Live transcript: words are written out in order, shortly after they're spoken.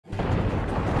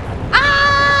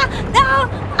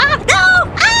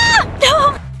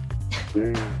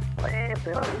Oh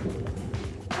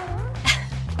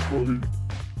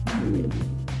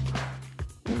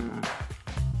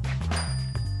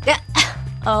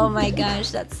my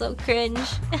gosh, that's so cringe.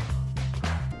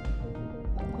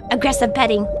 Aggressive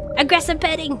petting. Aggressive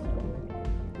petting.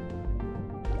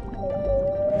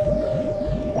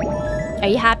 Are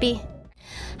you happy?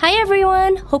 Hi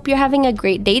everyone! Hope you're having a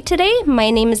great day today.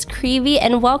 My name is Creevy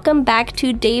and welcome back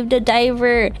to Dave the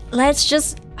Diver. Let's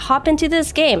just hop into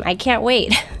this game. I can't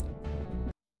wait.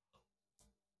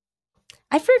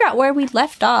 I forgot where we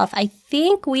left off. I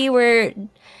think we were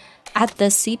at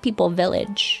the Sea People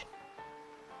Village.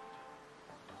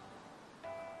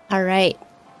 Alright,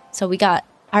 so we got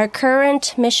our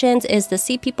current missions is the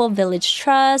Sea People Village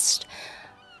Trust.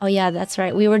 Oh yeah, that's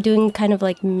right. We were doing kind of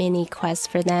like mini quests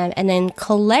for them. And then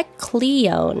collect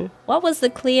Cleone. What was the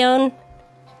Cleone?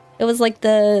 It was like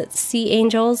the sea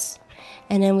angels.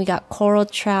 And then we got coral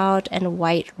trout and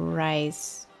white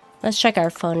rice. Let's check our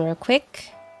phone real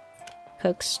quick.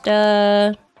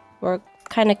 Cooksta. We're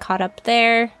kind of caught up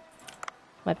there.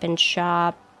 Weapon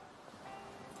shop.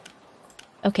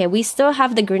 Okay, we still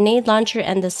have the grenade launcher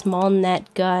and the small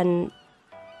net gun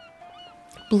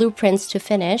blueprints to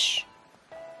finish.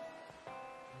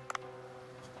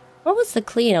 What was the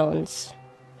Cleones?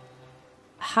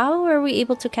 How are we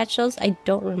able to catch those? I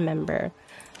don't remember.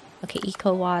 Okay,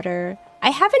 eco water. I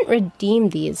haven't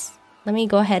redeemed these. Let me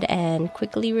go ahead and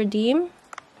quickly redeem.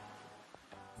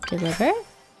 Deliver.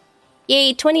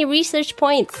 Yay, 20 research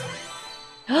points.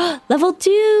 Level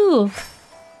 2.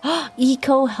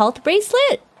 Eco health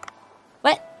bracelet?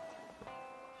 What?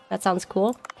 That sounds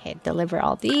cool. Okay, deliver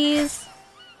all these.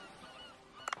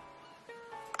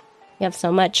 We have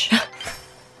so much.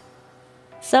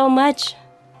 So much.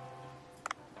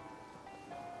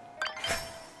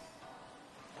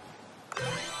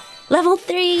 Level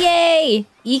 3, yay!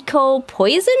 Eco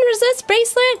poison resist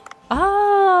bracelet?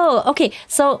 Oh, okay.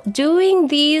 So doing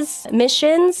these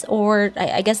missions, or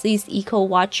I guess these eco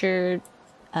watcher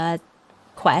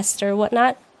quests or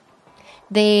whatnot,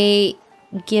 they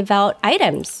give out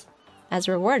items as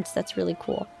rewards. That's really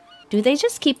cool. Do they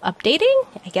just keep updating?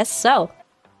 I guess so.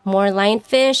 More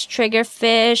lionfish,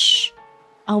 triggerfish.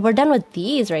 Oh, we're done with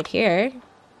these right here.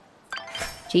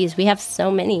 Jeez, we have so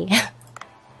many.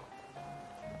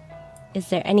 Is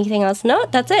there anything else? No,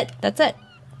 that's it. That's it.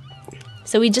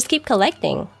 So we just keep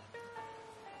collecting.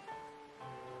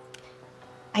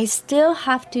 I still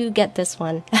have to get this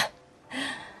one.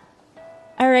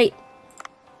 Alright.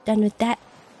 Done with that.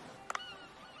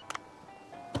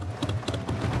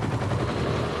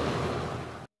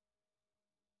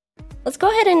 Let's go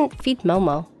ahead and feed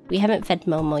Momo. We haven't fed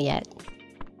Momo yet.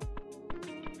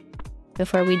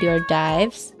 Before we do our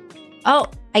dives. Oh,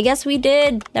 I guess we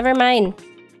did. Never mind.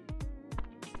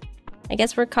 I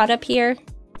guess we're caught up here.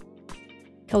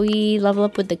 Can we level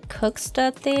up with the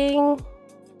Cooksta thing?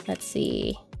 Let's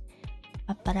see.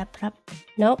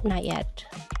 Nope, not yet.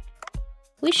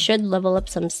 We should level up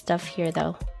some stuff here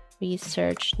though.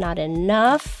 Research, not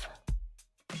enough.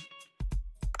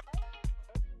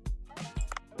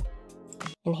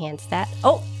 Enhance that.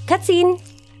 Oh, cutscene!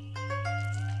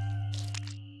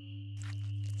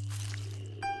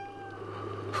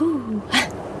 Whew.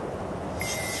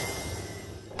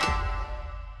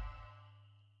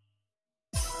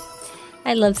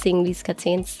 I love seeing these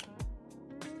cutscenes.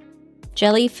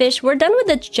 Jellyfish. We're done with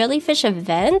the jellyfish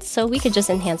event, so we could just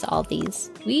enhance all these.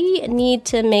 We need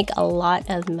to make a lot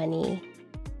of money.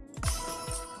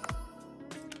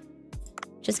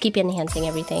 Just keep enhancing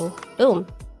everything. Boom.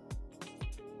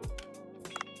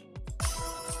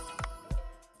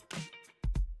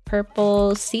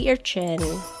 Purple sea urchin.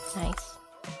 Nice.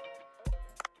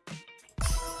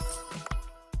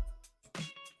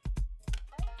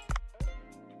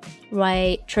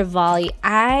 Right, Trevally.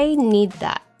 I need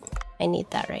that. I need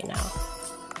that right now.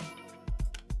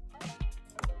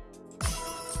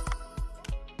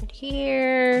 Right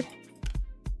here.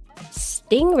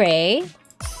 Stingray.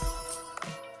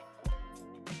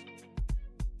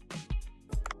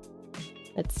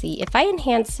 Let's see. If I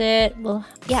enhance it, well,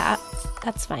 yeah,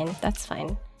 that's fine. That's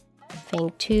fine.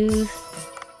 Fang tooth.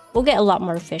 We'll get a lot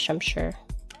more fish, I'm sure.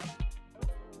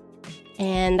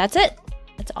 And that's it.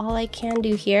 That's all I can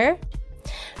do here.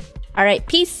 All right,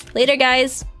 peace. Later,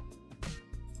 guys.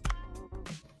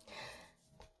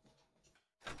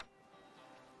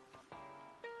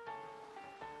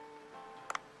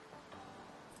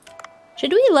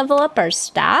 Should we level up our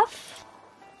staff?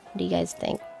 What do you guys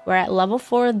think? We're at level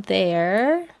 4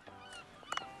 there.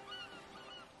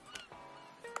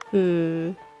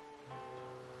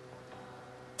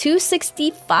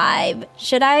 265.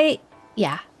 Should I?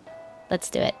 Yeah. Let's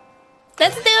do it.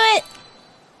 Let's do it!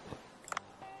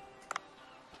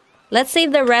 Let's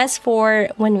save the rest for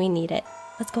when we need it.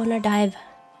 Let's go on our dive.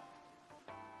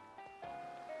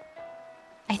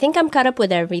 I think I'm caught up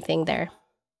with everything there.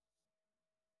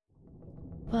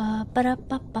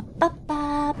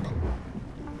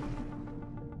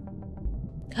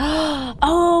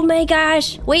 Oh my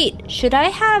gosh! Wait, should I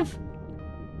have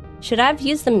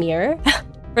used the mirror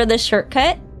for the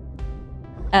shortcut?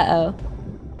 Uh-oh.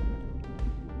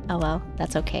 Oh well,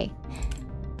 that's okay.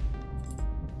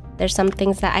 There's some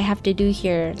things that I have to do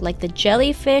here, like the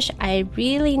jellyfish. I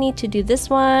really need to do this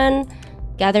one.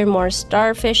 Gather more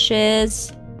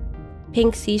starfishes,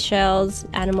 pink seashells,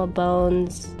 animal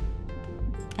bones,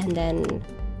 and then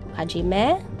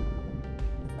hajime.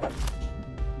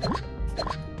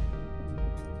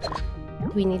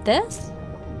 We need this?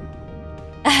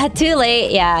 Too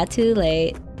late. Yeah, too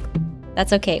late.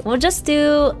 That's okay. We'll just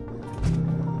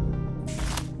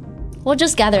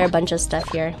gather a bunch of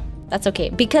stuff here. That's okay,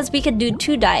 because we could do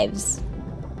 2 dives.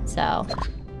 So.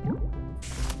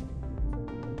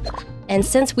 And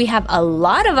since we have a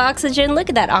lot of oxygen, look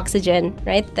at that oxygen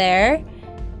right there.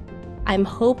 I'm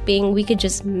hoping we could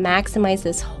just maximize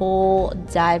this whole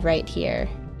dive right here.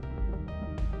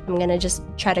 I'm gonna just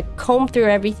try to comb through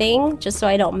everything just so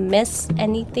I don't miss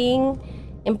anything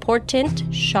important.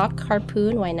 Shock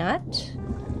harpoon, why not?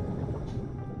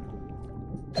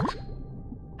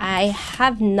 I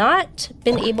have not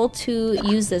been able to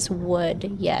use this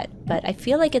wood yet, but I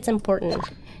feel like it's important.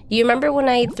 You remember when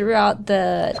I threw out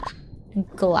the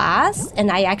glass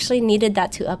and I actually needed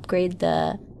that to upgrade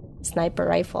the sniper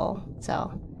rifle,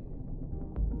 so.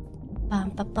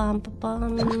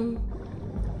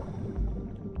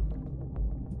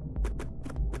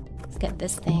 Let's get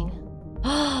this thing.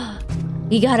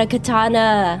 We got a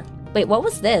katana. Wait, what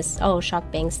was this? Oh,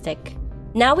 shock bang stick.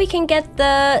 Now we can get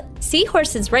the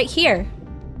seahorses right here.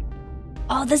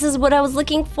 Oh, this is what I was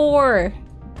looking for.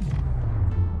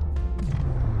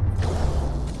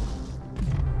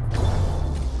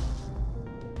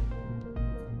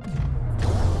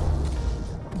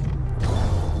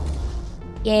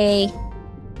 Yay.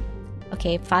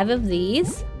 Okay, 5 of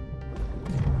these.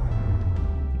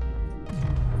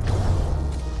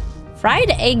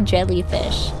 Fried egg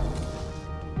jellyfish.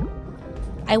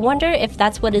 I wonder if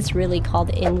that's what it's really called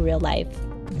in real life.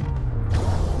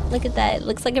 Look at that, it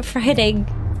looks like a fried egg.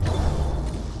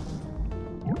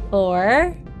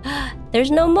 Or there's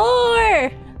no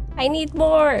more. I need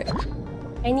more.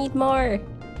 I need more.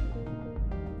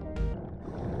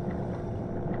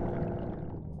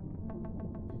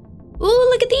 Ooh,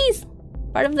 look at these.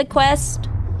 Part of the quest.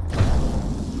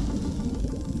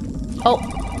 Oh.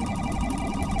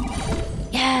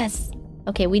 Yes.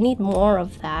 Okay, we need more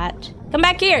of that. Come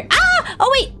back here. Ah! Oh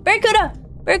wait, barracuda.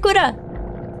 Barracuda.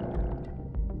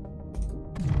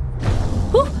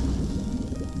 Whew.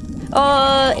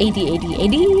 80, 80,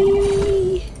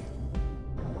 80.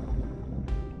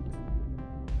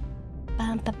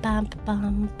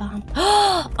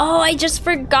 Oh, I just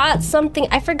forgot something.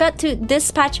 I forgot to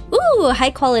dispatch. Ooh,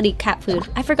 high quality cat food.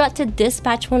 I forgot to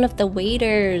dispatch one of the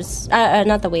waiters.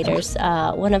 Not the waiters.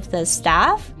 One of the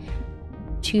staff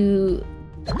to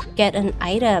get an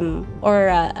item or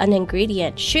an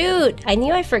ingredient. Shoot! I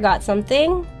knew I forgot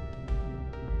something.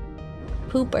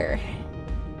 Pooper.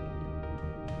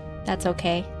 That's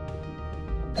okay.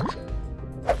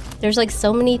 There's like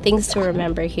so many things to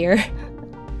remember here.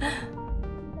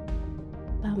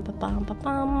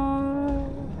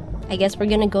 I guess we're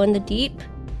gonna go in the deep.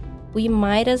 We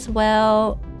might as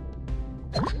well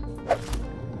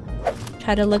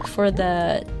try to look for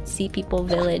the sea people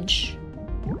village.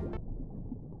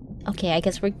 Okay, I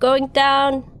guess we're going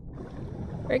down.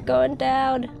 We're going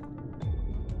down.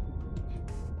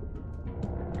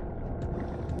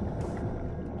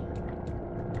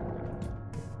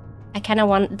 I kind of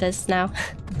want this now.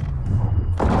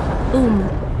 Boom.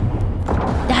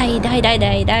 Die, die, die,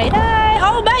 die, die, die.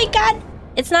 Oh my god!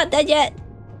 It's not dead yet.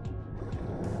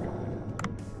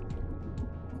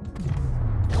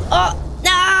 Oh,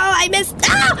 no! I missed.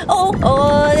 Ah! Oh,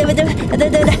 oh.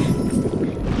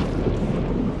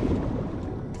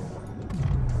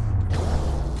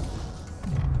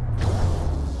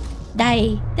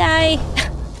 Die, die.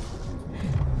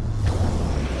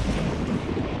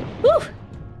 Woo!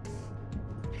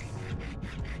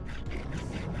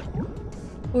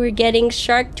 We're getting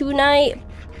shark tonight.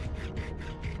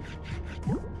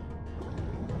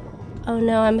 Oh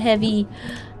no, I'm heavy.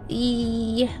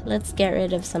 Let's get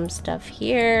rid of some stuff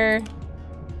here.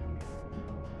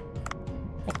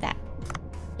 Like that.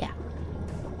 Yeah.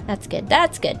 That's good.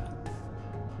 That's good.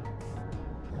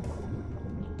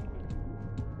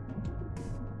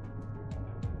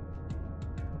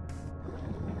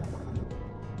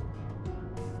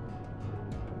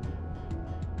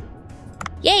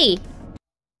 Yay!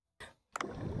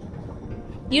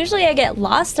 Usually I get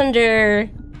lost under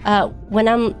when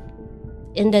I'm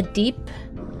in the deep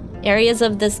areas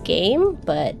of this game,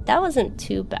 but that wasn't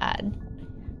too bad.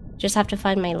 Just have to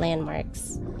find my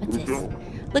landmarks. What's this?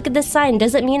 Look at this sign.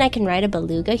 Does it mean I can ride a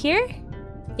beluga here?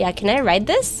 Yeah, can I ride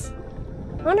this?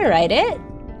 I wanna ride it.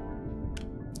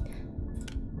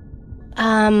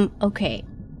 Okay.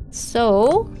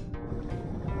 So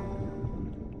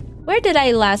where did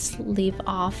I last leave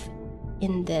off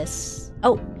in this?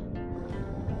 Oh,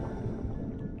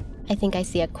 I think I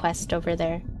see a quest over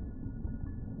there.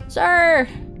 Sir!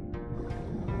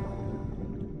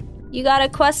 You got a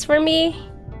quest for me?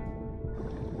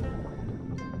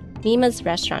 Mima's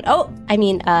restaurant. Oh, I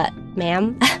mean,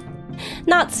 ma'am.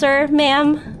 Not sir,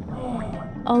 ma'am.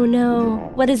 Oh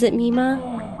no. What is it, Mima?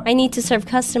 I need to serve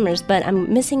customers, but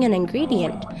I'm missing an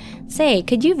ingredient. Say,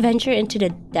 could you venture into the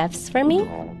depths for me?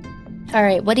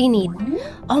 Alright, what do you need?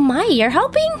 Oh my, you're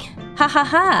helping? Ha ha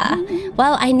ha.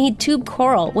 Well, I need tube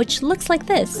coral, which looks like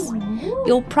this.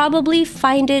 You'll probably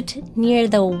find it near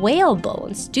the whale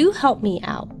bones. Do help me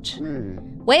out.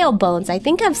 Whale bones, I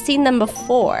think I've seen them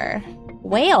before.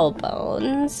 Whale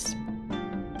bones?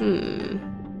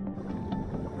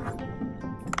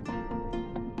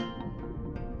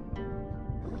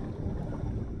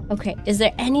 Okay, is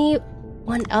there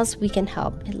anyone else we can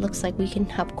help? It looks like we can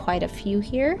help quite a few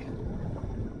here.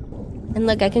 And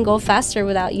look, I can go faster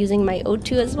without using my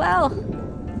O2 as well.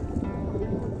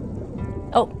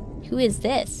 Oh, who is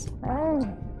this?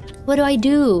 What do I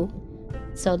do?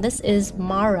 So this is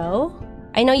Maro.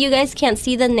 I know you guys can't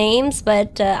see the names,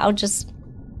 but I'll just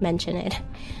mention it.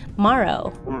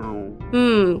 Maro.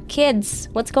 Kids,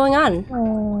 what's going on?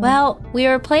 Well, we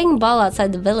were playing ball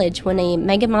outside the village when a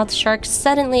megamouth shark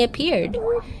suddenly appeared.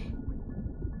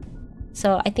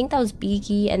 So I think that was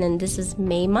Biggie, and then this is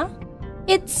Meima.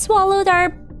 It swallowed our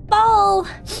ball!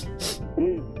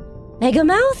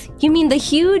 Megamouth? You mean the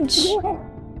huge?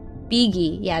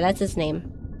 Biggie, yeah, that's his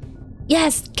name.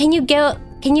 Yes, can you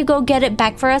go get it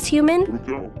back for us, human?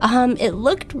 It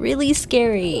looked really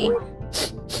scary.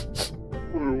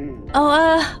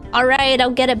 Oh, alright,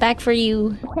 I'll get it back for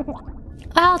you.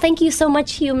 Wow, thank you so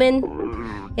much,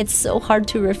 human. It's so hard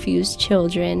to refuse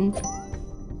children.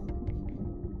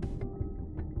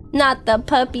 Not the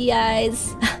puppy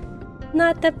eyes.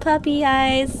 Not the puppy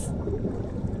eyes.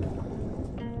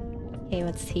 Okay,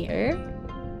 what's here?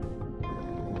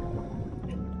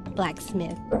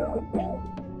 Blacksmith.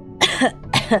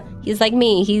 He's like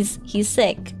me, he's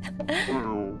sick.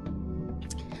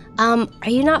 Are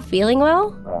you not feeling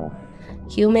well?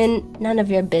 Human, none of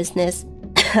your business.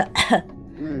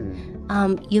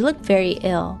 You look very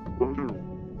ill.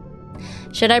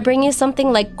 Should I bring you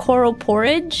something like coral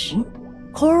porridge?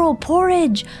 Coral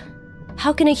porridge!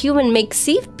 How can a human make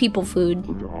sea people food?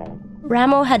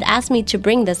 Ramo had asked me to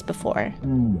bring this before.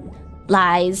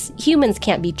 Lies. Humans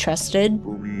can't be trusted.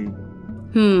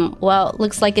 Well,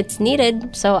 looks like it's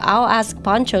needed, so I'll ask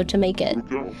Pancho to make it.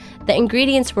 The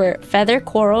ingredients were feather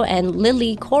coral and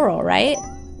lily coral, right?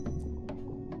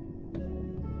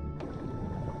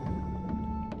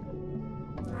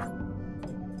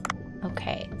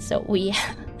 Okay, so we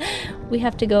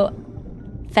have to go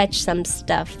fetch some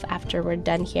stuff after we're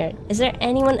done here. Is there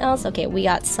anyone else? Okay, we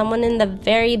got someone in the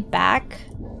very back.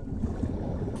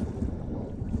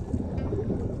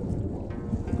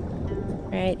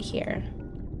 Right here.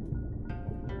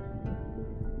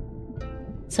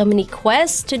 So many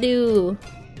quests to do.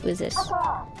 Who is this?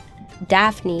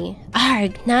 Daphne.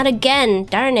 Arg, not again.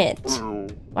 Darn it.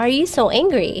 Why are you so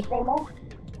angry?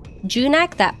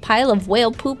 Junak, that pile of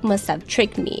whale poop must have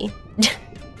tricked me.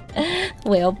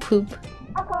 Whale poop.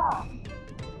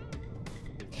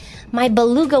 My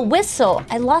beluga whistle.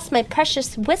 I lost my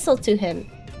precious whistle to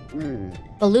him.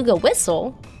 Beluga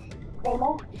whistle?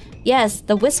 Yes,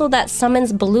 the whistle that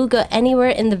summons beluga anywhere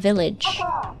in the village.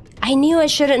 I knew I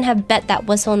shouldn't have bet that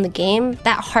whistle in the game.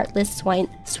 That heartless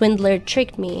swindler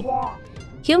tricked me.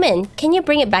 Human, can you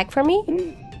bring it back for me?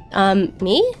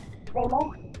 Me?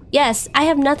 Yes, I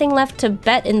have nothing left to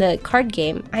bet in the card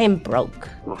game. I am broke.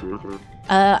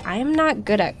 I am not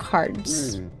good at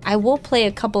cards. I will play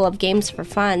a couple of games for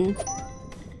fun.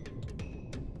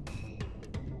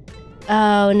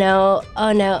 Oh no,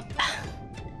 oh no.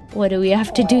 What do we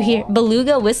have to do here?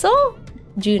 Beluga whistle?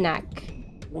 Junak.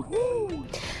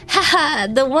 Haha,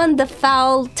 the one the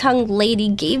foul-tongued lady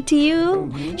gave to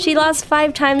you? She lost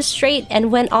 5 times straight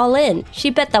and went all in. She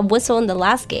bet that whistle in the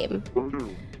last game.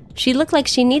 She looked like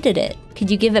she needed it. Could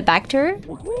you give it back to her?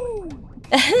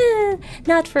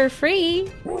 Not for free.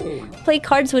 Play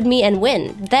cards with me and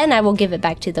win. Then I will give it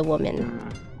back to the woman.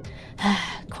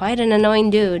 Quite an annoying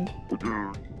dude.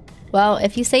 Well,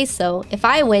 if you say so. If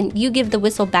I win, you give the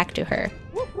whistle back to her.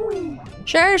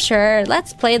 Sure, sure.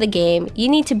 Let's play the game. You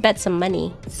need to bet some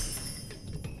money.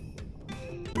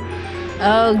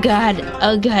 Oh god.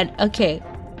 Oh god. Okay.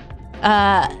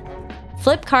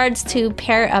 Flip cards to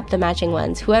pair up the matching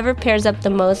ones. Whoever pairs up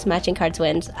the most matching cards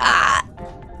wins. Ah!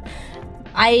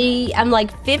 I'm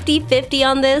like 50-50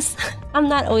 on this. I'm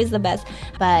not always the best.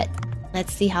 But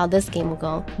let's see how this game will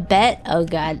go. Bet? Oh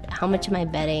god. How much am I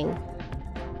betting?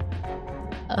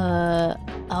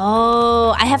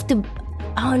 Oh, I have to...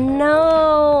 Oh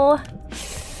no!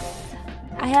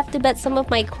 I have to bet some of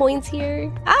my coins here.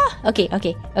 Ah! Okay,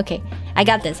 okay, okay. I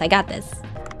got this, I got this.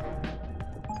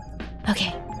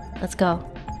 Okay, let's go.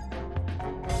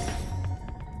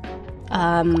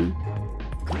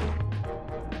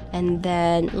 And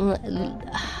then...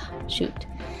 Shoot.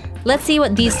 Let's see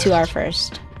what these two are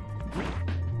first.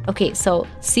 Okay, so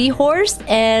seahorse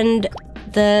and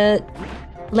the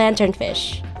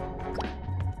lanternfish.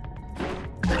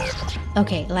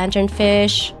 Okay,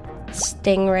 lanternfish,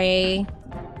 stingray,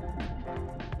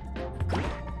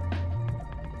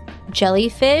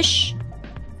 jellyfish.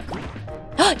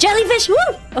 Jellyfish! Woo!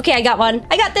 Okay, I got one.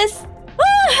 I got this.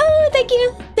 Woohoo! Thank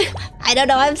you. I don't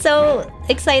know. I'm so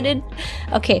excited.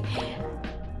 Okay,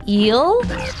 eel,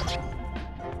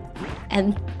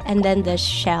 and then the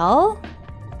shell.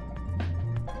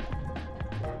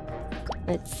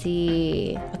 Let's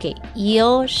see. Okay,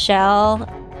 eel, shell.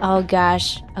 Oh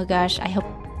gosh, I hope...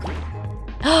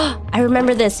 I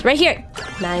remember this, right here!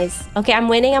 Nice. Okay, I'm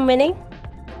winning, I'm winning.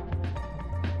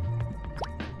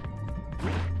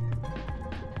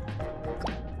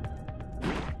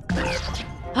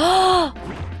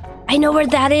 I know where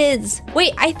that is!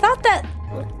 Wait, I thought that...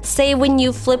 Say when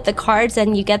you flip the cards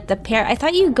and you get the pair, I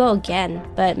thought you go again.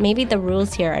 But maybe the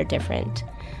rules here are different.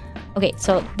 Okay,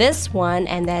 so this one,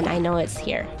 and then I know it's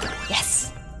here.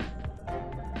 Yes!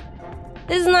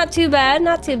 This is not too bad,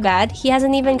 not too bad. He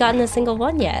hasn't even gotten a single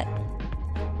one yet.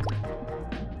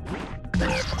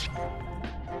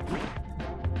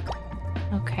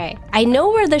 Okay. I know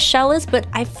where the shell is, but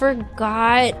I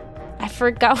forgot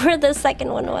where the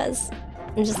second one was.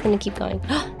 I'm just gonna keep going.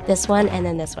 This one, and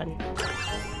then this one.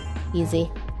 Easy.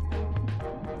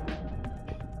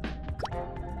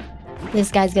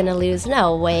 This guy's gonna lose.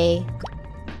 No way.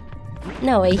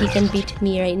 No way he can beat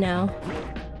me right now.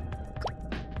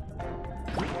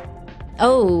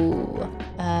 Oh,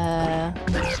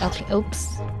 okay,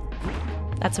 oops.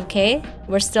 That's okay.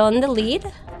 We're still in the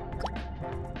lead.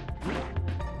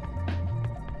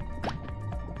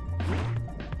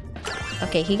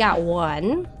 Okay, he got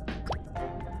one.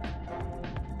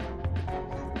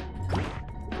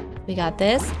 We got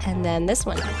this, and then this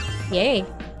one. Yay.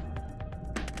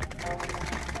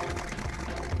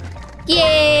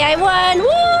 Yay, I won!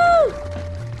 Woo!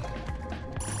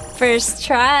 First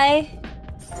try.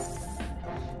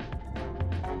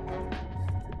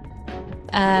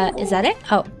 Is that it?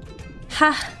 Oh.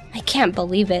 Ha! I can't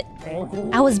believe it.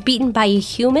 I was beaten by a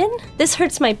human? This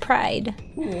hurts my pride.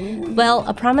 Well,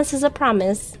 a promise is a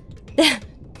promise.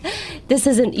 This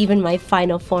isn't even my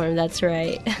final form, that's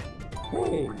right.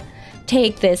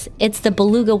 Take this. It's the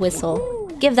beluga whistle.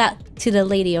 Give that to the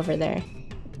lady over there.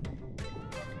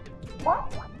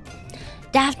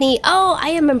 Daphne, oh, I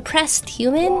am impressed,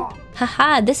 human.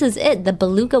 Haha, this is it, the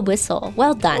beluga whistle.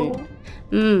 Well done.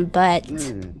 But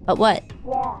what?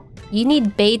 You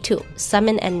need Bay to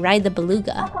summon and ride the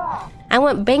beluga. I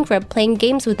went bankrupt playing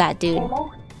games with that dude.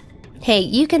 Hey,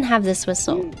 you can have this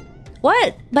whistle.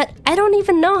 What? But I don't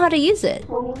even know how to use it.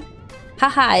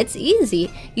 Haha, it's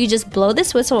easy. You just blow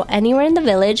this whistle anywhere in the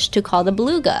village to call the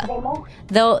beluga.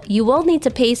 Though you will need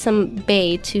to pay some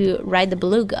Bay to ride the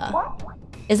beluga.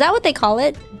 Is that what they call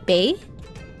it? Bay?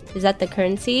 Is that the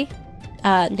currency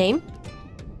name?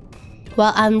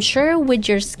 Well, I'm sure with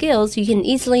your skills, you can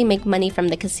easily make money from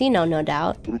the casino, no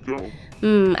doubt.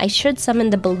 I should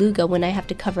summon the beluga when I have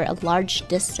to cover a large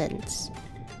distance.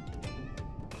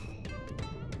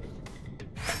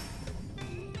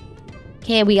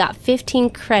 Okay, we got 15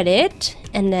 credit,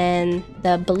 and then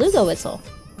the beluga whistle.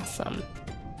 Awesome.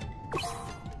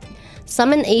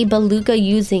 Summon a beluga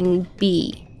using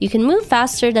B. You can move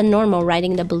faster than normal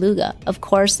riding the beluga. Of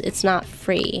course, it's not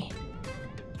free.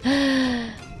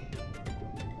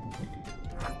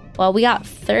 Well, we got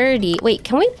 30. Wait,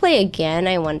 can we play again?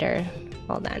 I wonder.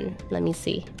 Hold on. Let me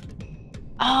see.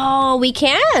 Oh, we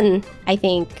can! I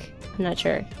think. I'm not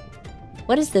sure.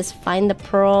 What is this? Find the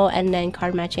pearl and then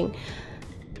card matching.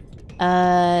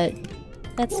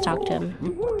 Let's talk to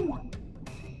him.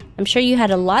 I'm sure you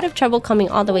had a lot of trouble coming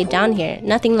all the way down here.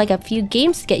 Nothing like a few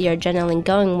games to get your adrenaline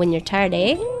going when you're tired,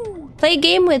 eh? Play a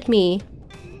game with me.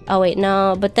 Oh wait,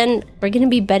 no, but then we're gonna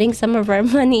be betting some of our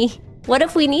money. What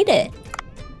if we need it?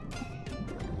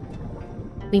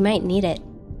 We might need it.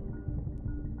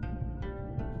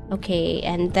 Okay,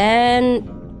 and then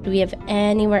do we have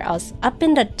anywhere else? Up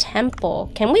in the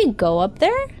temple. Can we go up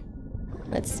there?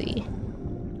 Let's see.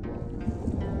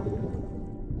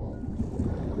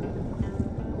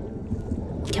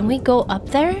 Can we go up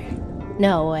there?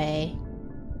 No way.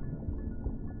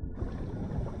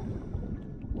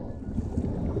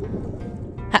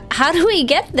 How do we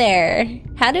get there?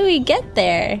 How do we get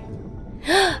there?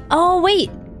 Oh, wait.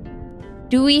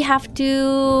 Do we have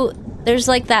to... There's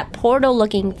like that portal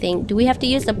looking thing. Do we have to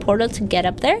use the portal to get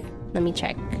up there? Let me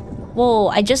check. Whoa,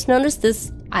 I just noticed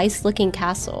this ice looking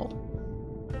castle.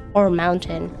 Or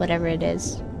mountain, whatever it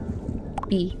is.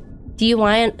 B. Do you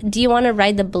want to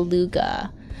ride the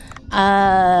Beluga?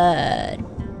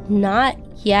 Not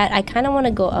yet. I kind of want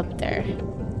to go up there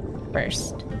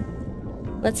first.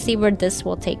 Let's see where this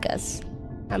will take us.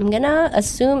 I'm gonna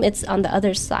assume it's on the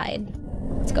other side.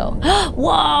 Let's go.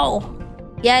 Whoa!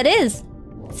 Yeah, it is.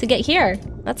 To get here.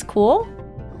 That's cool.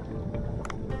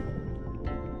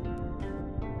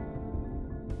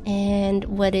 And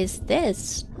what is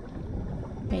this?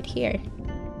 Right here.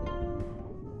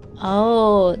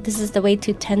 Oh, this is the way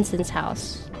to Tenzin's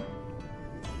house.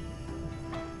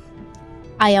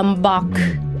 I am back.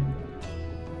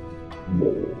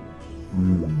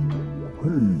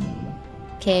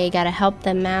 Okay, gotta help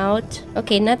them out.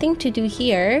 Okay, nothing to do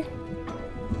here.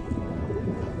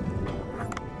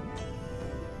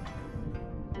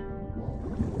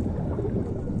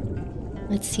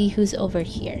 Let's see who's over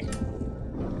here.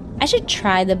 I should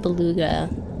try the Beluga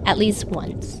at least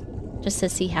once, just to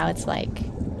see how it's like.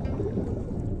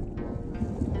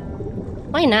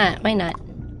 Why not? Why not?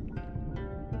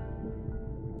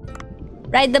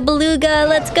 Ride the Beluga,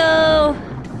 let's go!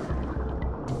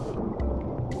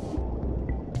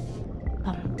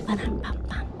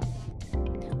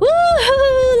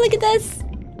 Woohoo! Look at this!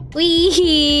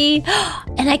 Wee!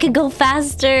 And I could go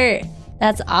faster!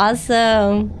 That's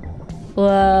awesome!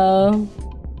 Whoa!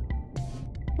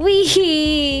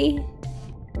 Wee!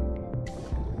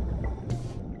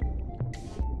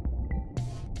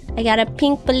 I got a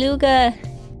pink Beluga!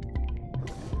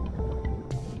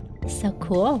 So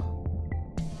cool!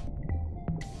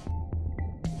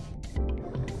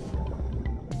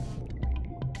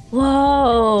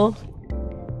 Whoa!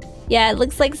 Yeah, it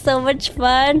looks like so much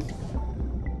fun.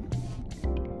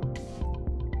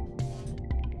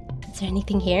 Is there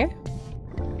anything here?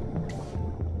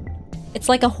 It's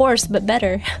like a horse, but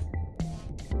better.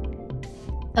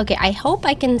 Okay, I hope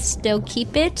I can still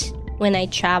keep it when I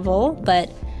travel, but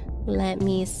let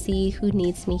me see who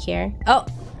needs me here. Oh!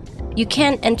 You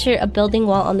can't enter a building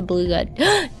wall on the Beluga.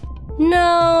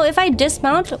 No! If I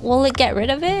dismount, will it get rid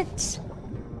of it?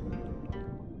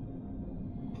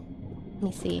 Let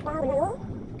me see.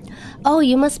 Oh,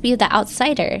 you must be the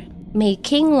outsider. May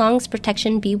King Long's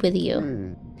protection be with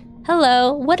you.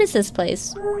 Hello, what is this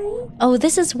place? Oh,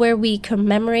 this is where we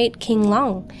commemorate King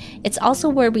Long. It's also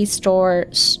where we store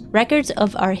records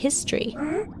of our history.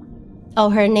 Oh,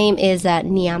 her name is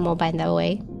Niamo, by the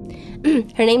way.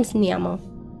 Her name's Niamo.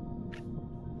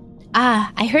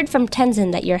 Ah, I heard from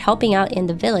Tenzin that you're helping out in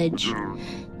the village.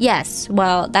 Yes,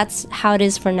 well, that's how it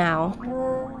is for now.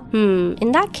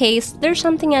 In that case, there's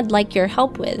something I'd like your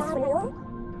help with.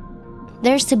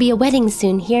 There's to be a wedding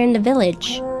soon here in the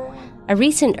village. A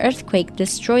recent earthquake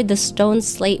destroyed the stone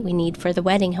slate we need for the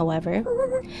wedding, however.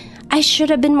 I should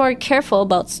have been more careful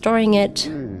about storing it.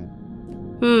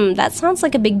 That sounds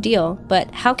like a big deal,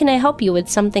 but how can I help you with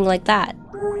something like that?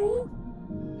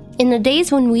 In the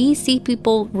days when we sea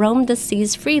people roamed the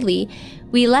seas freely,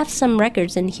 we left some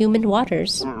records in human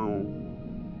waters.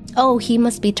 Oh, he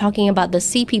must be talking about the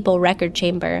Sea People record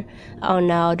chamber. Oh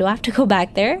no, do I have to go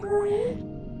back there?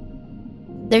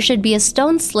 There should be a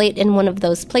stone slate in one of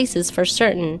those places for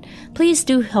certain. Please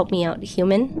do help me out,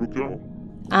 human.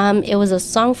 It was a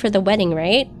song for the wedding,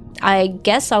 right? I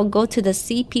guess I'll go to the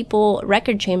Sea People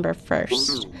record chamber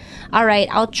first. Alright,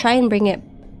 I'll try and bring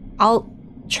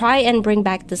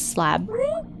back the slab.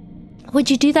 Would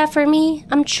you do that for me?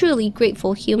 I'm truly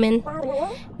grateful, human.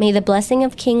 May the blessing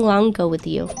of King Long go with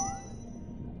you.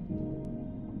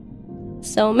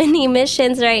 So many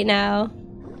missions right now.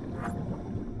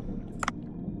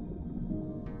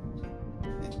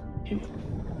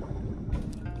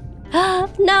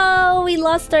 No, we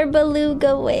lost our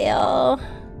Beluga whale.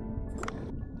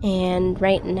 And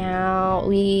right now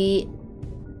we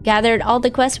gathered all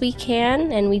the quests we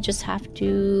can, and we just have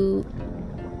to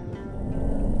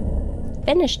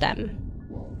finish them.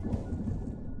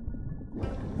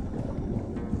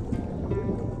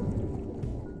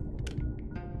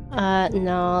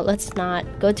 No, let's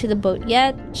not go to the boat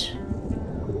yet.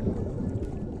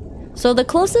 So the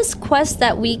closest quest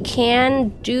that we can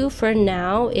do for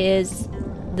now is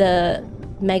the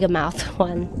Mega Mouth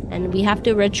one. And we have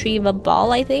to retrieve a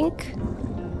ball, I think.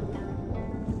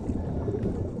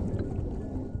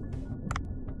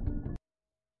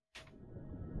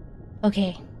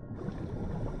 Okay.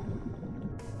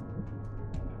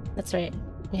 That's right.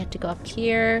 We have to go up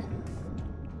here.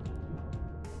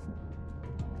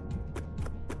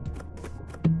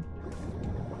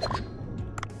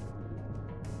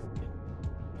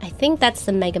 I think that's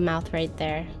the Mega Mouth right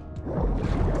there.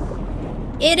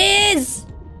 It is!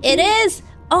 It is!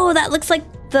 Oh, that looks like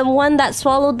the one that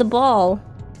swallowed the ball.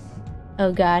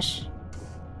 Oh gosh.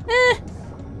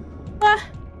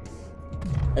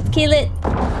 Let's kill it.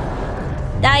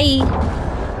 Die.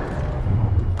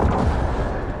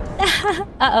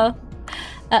 Uh-oh.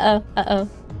 Uh-oh. Uh-oh.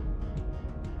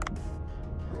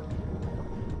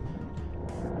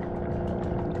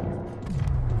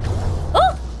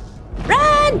 Oh!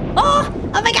 Run! Oh!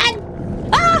 Oh my god!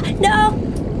 Ah! No!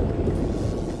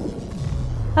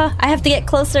 Oh, I have to get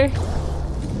closer.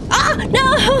 Ah!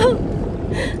 No!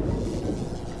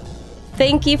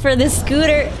 Thank you for the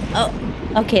scooter. Oh,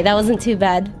 okay, that wasn't too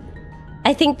bad.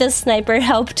 I think the sniper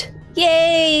helped.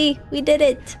 Yay! We did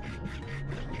it.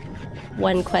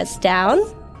 One quest down.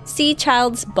 Sea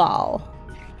Child's Ball.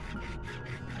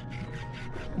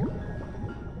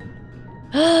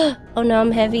 Oh no,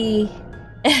 I'm heavy.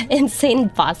 Insane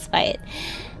boss fight.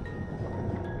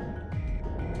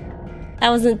 That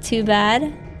wasn't too bad.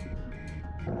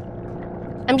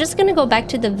 I'm just gonna go back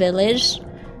to the village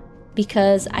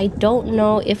because I don't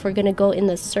know if we're gonna go in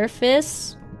the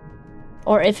surface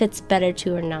or if it's better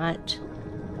to or not.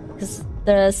 Because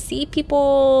the Sea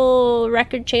People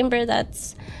record chamber,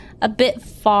 that's a bit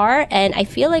far, and I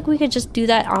feel like we could just do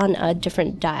that on a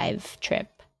different dive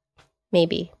trip.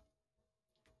 Maybe.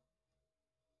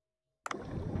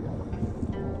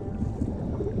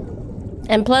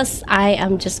 And plus, I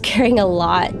am just carrying a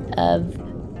lot of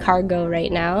cargo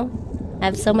right now. I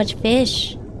have so much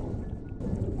fish.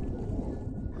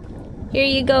 Here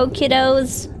you go,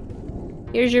 kiddos.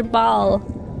 Here's your ball.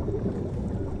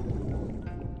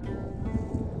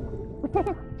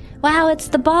 Wow, it's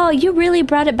the ball. You really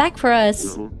brought it back for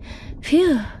us.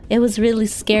 Phew, it was really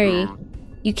scary.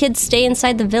 You kids stay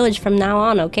inside the village from now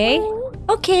on, okay?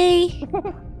 Okay.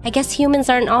 I guess humans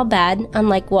aren't all bad,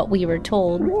 unlike what we were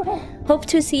told. Hope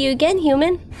to see you again,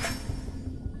 human.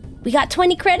 We got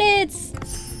 20 credits!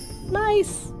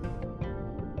 Nice!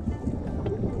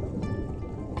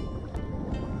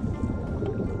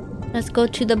 Let's go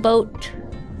to the boat.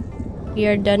 We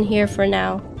are done here for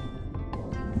now.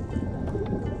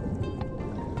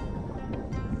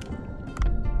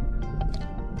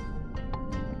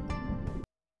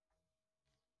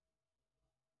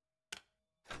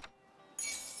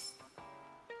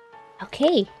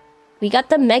 Okay, we got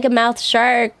the Mega Mouth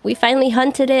shark. We finally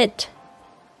hunted it.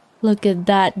 Look at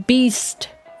that beast.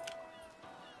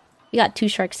 We got 2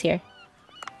 sharks here.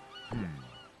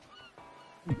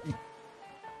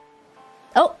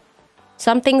 Oh,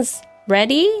 something's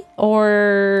ready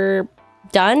or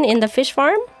done in the fish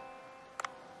farm.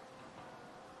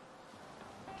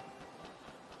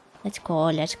 Let's go,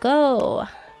 let's go.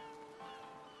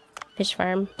 Fish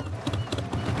farm.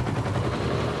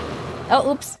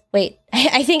 Oh, oops. Wait.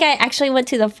 I think I actually went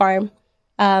to the farm.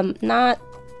 Not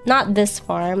this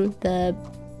farm. The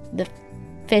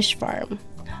fish farm.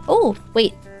 Oh,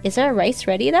 wait. Is there rice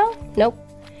ready though? Nope.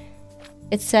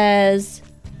 It says,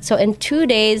 so in 2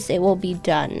 days it will be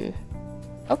done.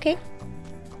 Okay.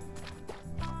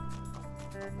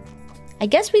 I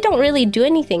guess we don't really do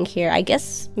anything here. I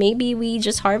guess maybe we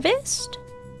just harvest?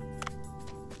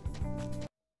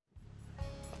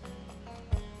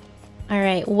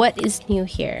 Alright, what is new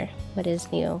here? What is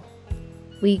new?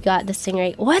 We got the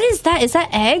stingray. What is that? Is that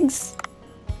eggs?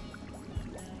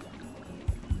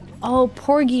 Oh,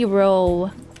 porgy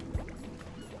roe.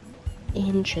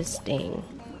 Interesting.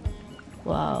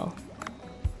 Wow.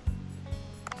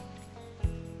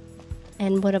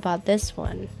 And what about this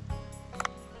one?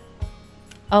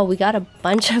 Oh, we got a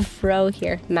bunch of roe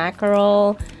here.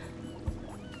 Mackerel.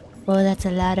 Oh, that's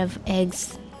a lot of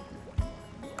eggs.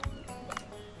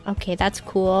 Okay, that's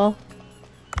cool.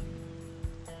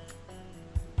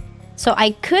 So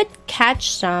I could catch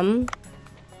some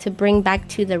to bring back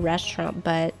to the restaurant,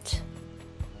 but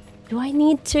do I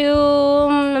need to?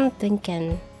 I'm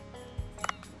thinking.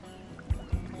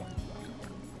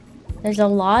 There's a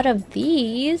lot of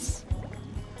these.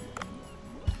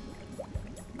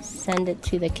 Send it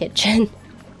to the kitchen.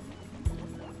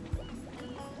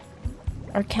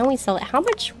 Or can we sell it? How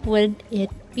much would it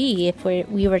be if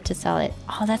we were to sell it?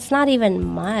 Oh, that's not even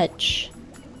much.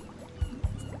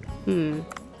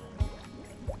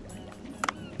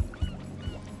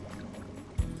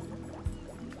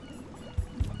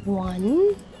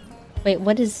 One. Wait,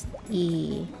 what is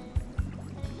E?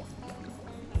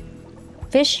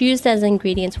 Fish used as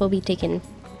ingredients will be taken.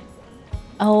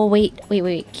 Oh, wait.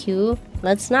 Q.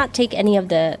 Let's not take any of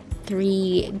the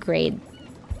 3 grade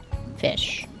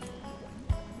fish.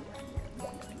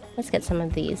 Let's get some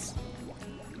of these.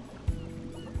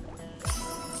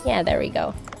 Yeah, there we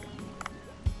go.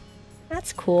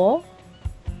 That's cool.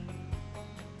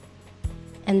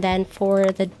 And then for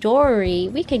the dory,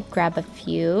 we could grab a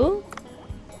few.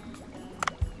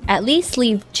 At least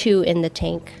leave 2 in the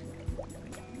tank.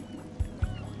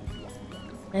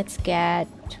 Let's get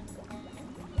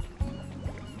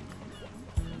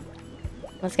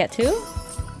 2.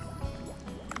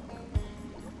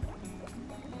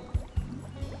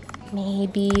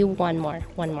 Maybe one more.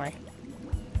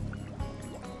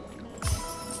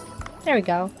 There we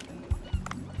go.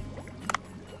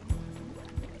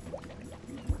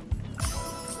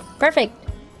 Perfect.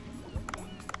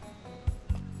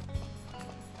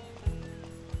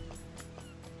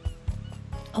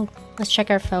 Oh, let's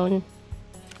check our phone.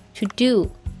 To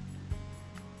do.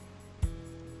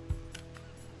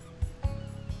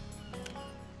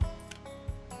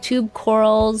 Tube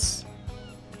corals.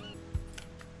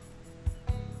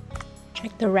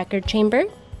 Check the record chamber.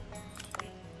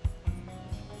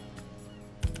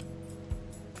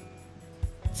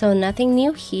 So nothing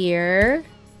new here.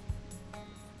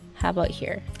 How about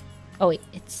here? Oh wait,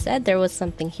 it said there was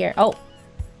something here. Oh,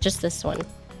 just this one.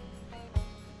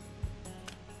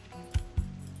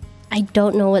 I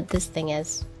don't know what this thing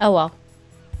is. Oh well.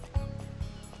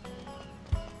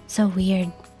 So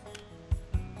weird.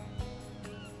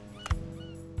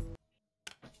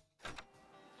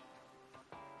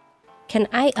 Can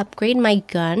I upgrade my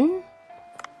gun?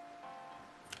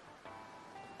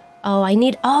 Oh, I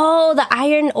need... Oh, the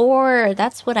iron ore!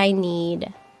 That's what I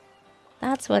need.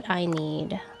 That's what I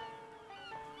need.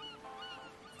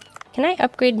 Can I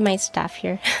upgrade my staff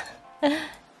here?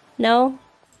 No?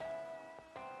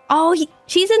 Oh,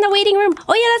 she's in the waiting room!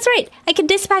 Oh yeah, that's right! I can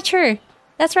dispatch her!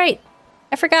 That's right!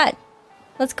 I forgot.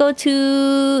 Let's go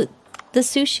to the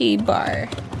sushi bar.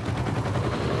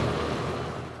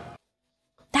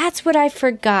 That's what I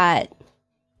forgot.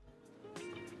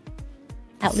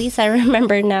 At least I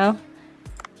remember now.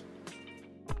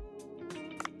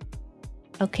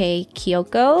 Okay,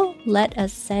 Kyoko, let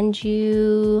us send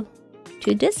you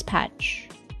to dispatch.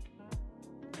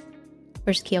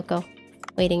 Where's Kyoko?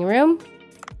 Waiting room.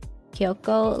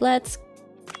 Kyoko, let's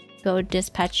go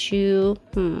dispatch you.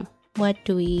 What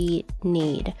do we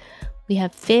need? We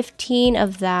have 15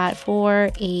 of that.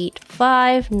 4, 8,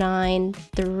 5, 9,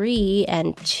 3,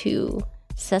 and 2.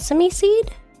 Sesame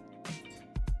seed?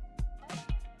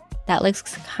 That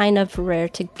looks kind of rare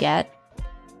to get.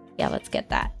 Yeah, let's get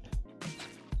that.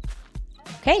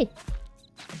 Okay.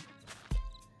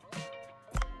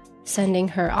 Sending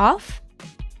her off.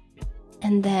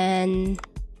 And then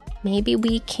maybe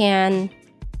we can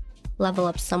level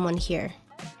up someone here.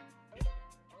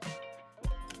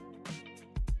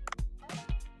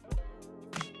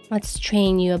 Let's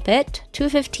train you a bit.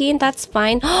 215, that's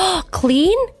fine.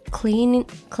 Clean?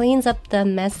 Cleans up the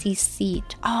messy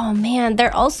seat. Oh man,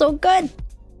 they're all so good.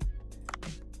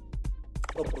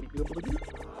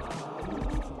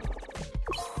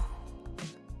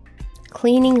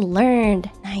 Cleaning learned.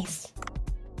 Nice.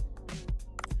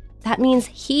 That means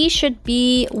he should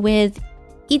be with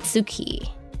Itsuki.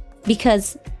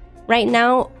 Because right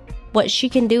now, what she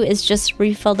can do is just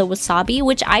refill the wasabi,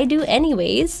 which I do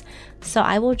anyways. So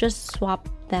I will just swap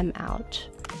them out.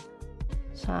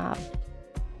 Swap.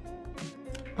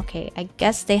 Okay, I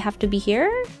guess they have to be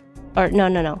here? Or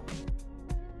no.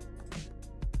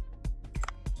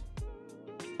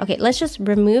 Okay, let's just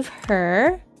remove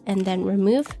her and then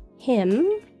remove him.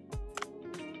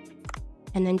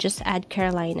 And then just add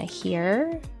Carolina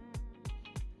here.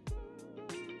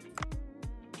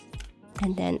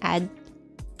 And then add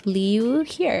Liu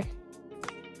here.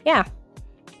 Yeah.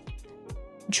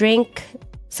 Drink.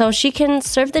 So she can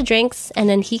serve the drinks and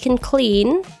then he can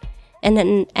clean. And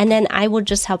then I will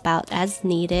just help out as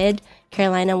needed.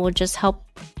 Carolina will just help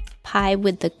Pi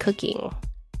with the cooking.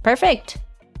 Perfect.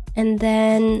 And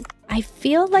then I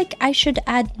feel like I should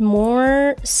add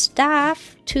more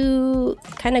staff to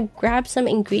kind of grab some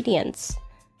ingredients.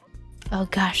 Oh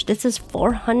gosh, this is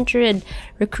 400.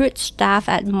 Recruit staff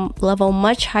at level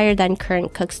much higher than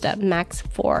current cook staff. Max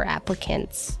 4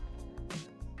 applicants.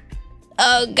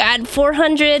 Oh god,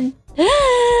 400.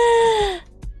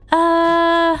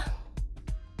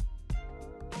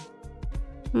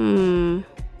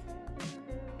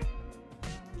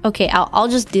 Okay, I'll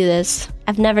just do this.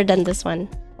 I've never done this one.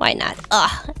 Why not?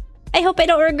 Ugh. I hope I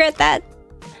don't regret that.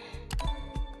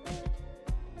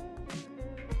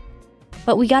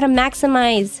 But we gotta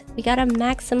maximize. We gotta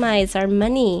maximize our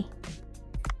money.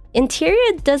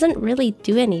 Interior doesn't really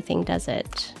do anything, does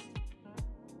it?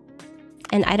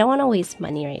 And I don't want to waste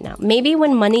money right now. Maybe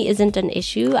when money isn't an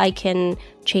issue, I can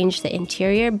change the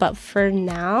interior. But for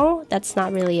now, that's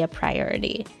not really a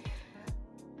priority.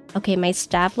 Okay, my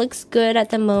staff looks good at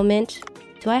the moment.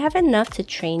 Do I have enough to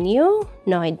train you?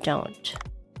 No, I don't.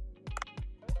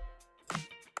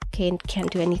 Okay, can't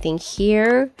do anything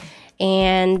here.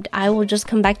 And I will just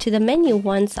come back to the menu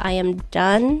once I am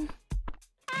done.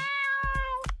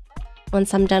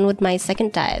 Once I'm done with my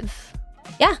second dive.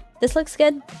 Yeah, this looks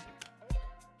good.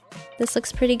 This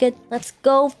looks pretty good. Let's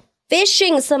go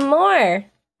fishing some more.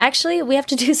 Actually, we have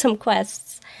to do some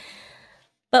quests.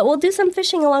 But we'll do some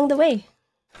fishing along the way.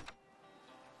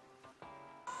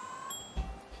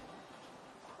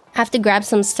 I have to grab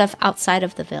some stuff outside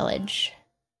of the village.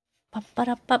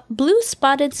 Blue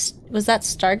spotted... Was that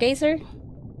Stargazer?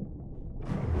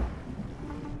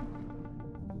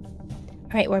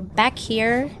 Alright, we're back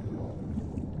here.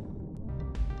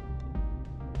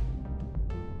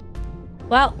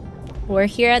 Well, we're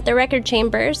here at the record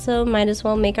chamber, so might as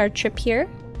well make our trip here.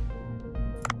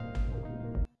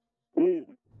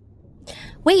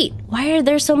 Wait, why are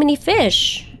there so many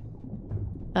fish?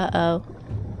 Uh-oh.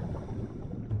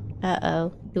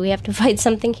 Uh-oh. Do we have to fight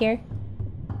something here?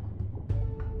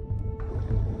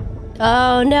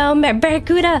 Oh no,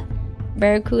 Barracuda!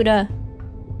 Barracuda.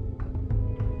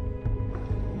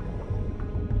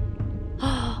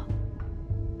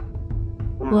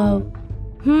 Whoa.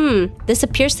 This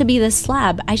appears to be the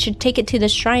slab. I should take it to the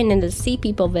shrine in the Sea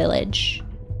People village.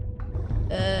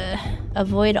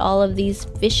 Avoid all of these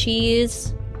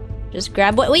fishies. Just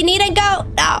grab what we need and go!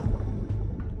 No!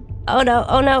 Oh no,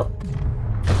 oh no.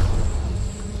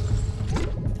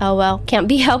 Oh well, can't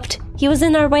be helped. He was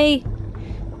in our way.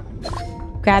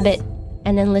 Grab it,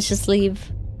 and then let's just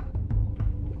leave.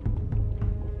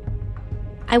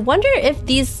 I wonder if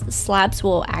these slabs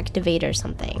will activate or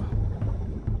something.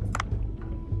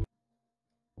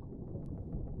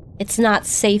 It's not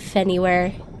safe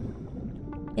anywhere.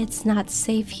 It's not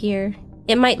safe here.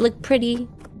 It might look pretty,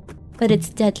 but it's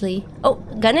deadly. Oh,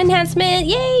 gun enhancement!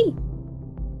 Yay!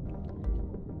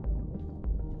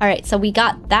 Alright, so we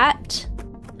got that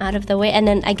out of the way, and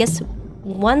then I guess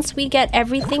once we get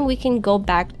everything, we can go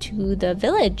back to the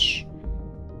village.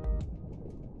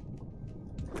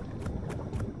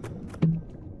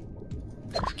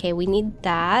 Okay, we need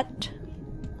that.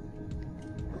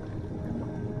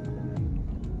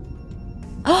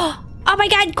 Oh my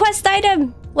god, quest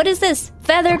item! What is this?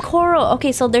 Feather coral.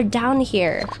 Okay, so they're down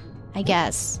here, I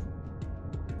guess.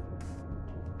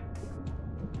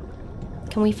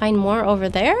 Can we find more over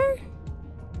there?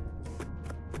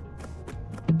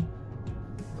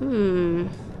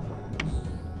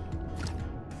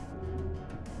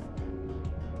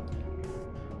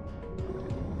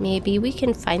 Maybe we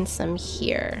can find some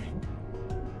here.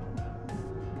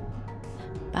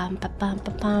 Bum, ba, bum,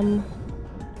 ba, bum.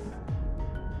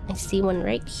 I see one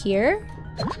right here.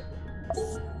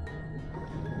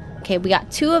 Okay, we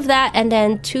got 2 of that and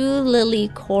then 2 lily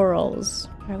corals.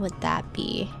 Where would that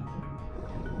be?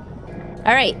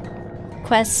 Alright.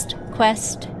 Quest.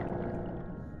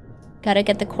 Gotta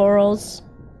get the corals.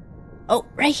 Oh,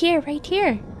 right here, right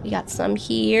here. We got some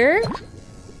here.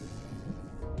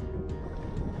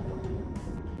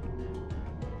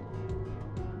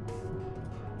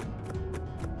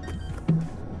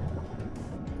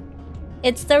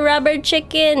 It's the rubber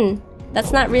chicken.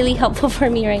 That's not really helpful for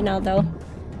me right now, though.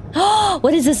 Oh,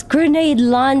 what is this? Grenade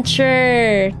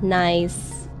launcher.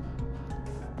 Nice.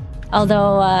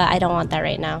 Although, I don't want that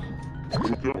right now.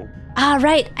 Ah,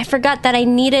 right. I forgot that I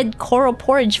needed coral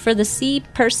porridge for the sea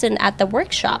person at the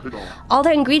workshop. All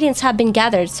the ingredients have been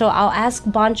gathered, so I'll ask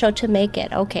Boncho to make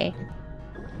it. Okay.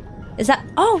 Is that...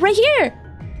 Oh, right here!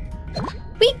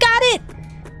 We got it!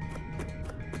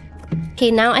 Okay,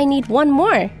 now I need 1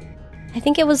 more. I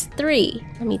think it was 3.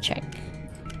 Let me check.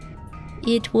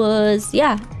 It was...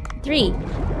 yeah, 3.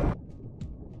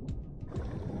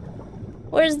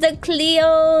 Where's the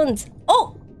Cleons?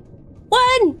 Oh!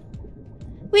 1!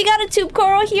 We got a tube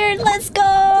coral here. Let's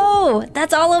go!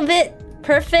 That's all of it.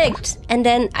 Perfect. And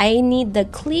then I need the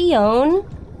Cleon.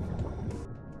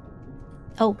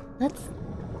 Oh, let's...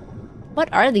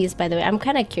 What are these, by the way? I'm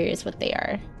kind of curious what they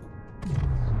are.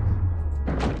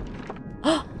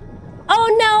 Oh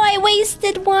no, I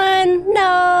wasted one.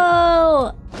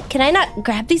 No. Can I not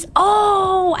grab these?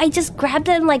 Oh, I just grabbed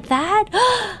them like that?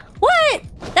 What?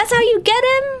 That's how you get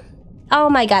him? Oh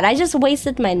my god, I just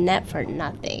wasted my net for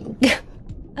nothing.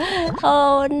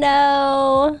 Oh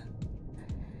no.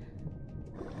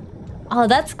 Oh,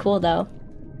 that's cool though.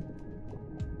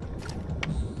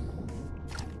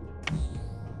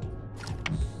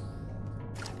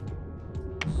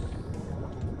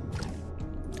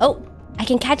 Oh, I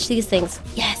can catch these things.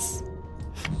 Yes.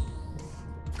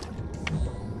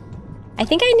 I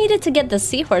think I needed to get the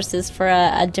seahorses for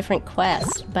a different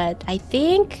quest, but I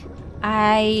think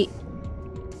I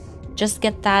just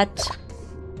get that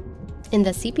in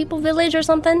the Sea People village or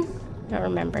something. I don't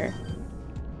remember.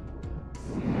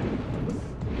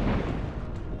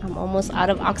 I'm almost out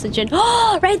of oxygen.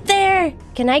 Oh, right there!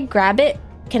 Can I grab it?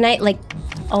 Can I like...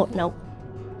 Oh, no.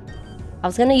 I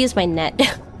was gonna use my net.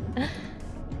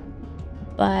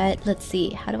 But let's see.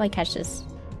 How do I catch this?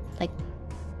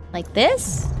 Like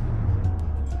this?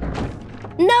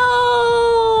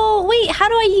 No! Wait, how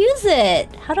do I use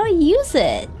it? How do I use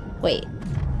it? Wait.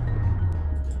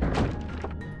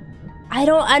 I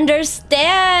don't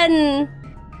understand.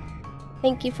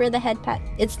 Thank you for the head pat.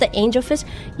 It's the angelfish.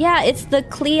 Yeah, it's the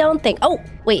Cleon thing. Oh,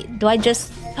 wait. Do I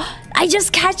just... I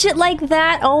just catch it like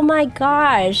that? Oh my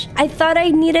gosh. I thought I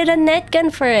needed a net gun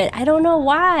for it. I don't know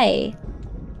why.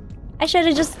 I should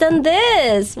have just done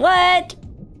this. What?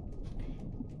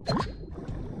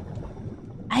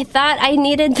 I thought I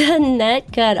needed the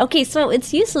net gun. Okay, so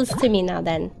it's useless to me now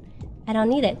then. I don't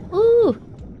need it. Ooh.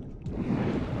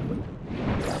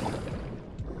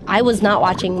 I was not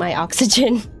watching my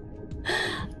oxygen.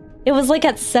 It was like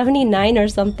at 79 or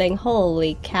something.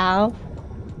 Holy cow.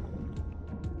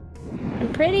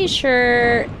 I'm pretty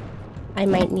sure I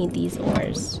might need these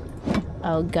ores.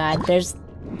 Oh god, there's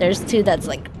two that's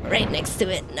like right next to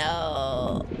it.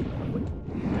 No.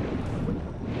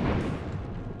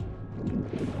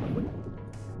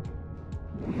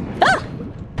 Ah!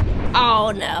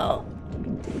 Oh no.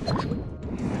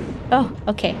 Oh,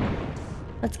 okay.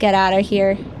 Let's get out of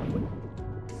here.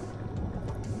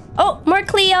 Oh, more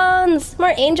Cleons!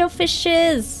 More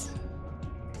angelfishes!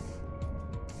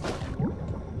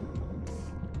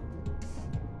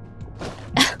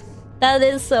 That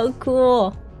is so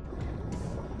cool.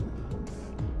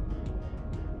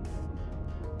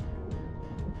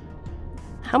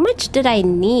 How much did I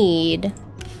need?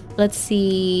 Let's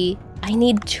see. I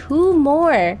need two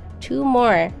more. Two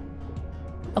more.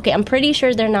 Okay, I'm pretty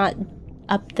sure they're not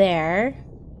up there.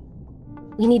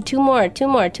 We need two more. Two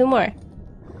more. Two more.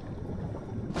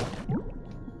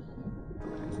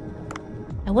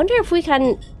 I wonder if we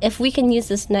can use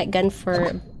this net gun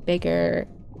for bigger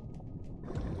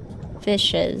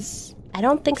fishes. I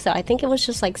don't think so. I think it was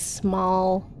just like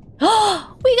small.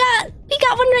 Oh, we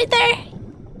got one right there.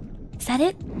 Is that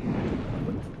it?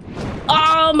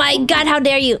 Oh my god, how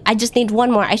dare you? I just need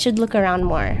one more. I should look around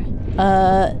more.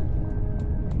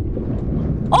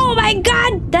 Oh my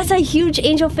god, that's a huge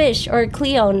angelfish or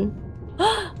Cleon.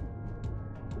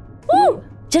 Woo!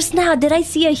 Just now, did I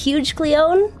see a huge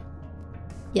Cleon?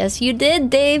 Yes, you did,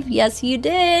 Dave. Yes, you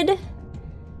did.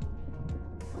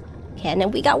 Okay, and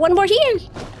then we got one more here.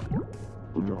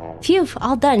 Phew,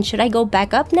 all done. Should I go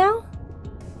back up now?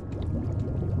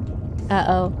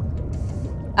 Uh-oh.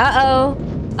 Uh-oh.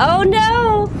 Oh,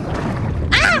 no.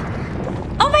 Ah!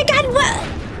 Oh, my God, what?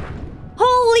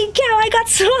 Holy cow, I got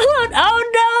swallowed. Oh,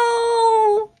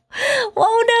 no.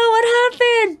 Oh, no, what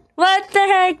happened? What the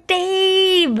heck,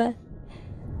 Dave?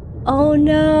 Oh,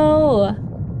 no.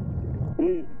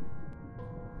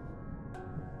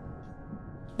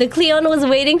 The Cleon was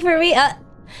waiting for me?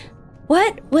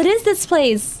 What? What is this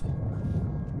place?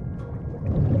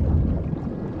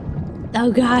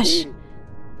 Oh gosh.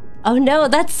 Oh no,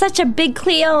 that's such a big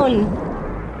Cleon.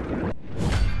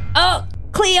 Oh,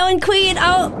 Cleon Queen.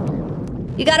 Oh,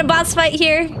 you got a boss fight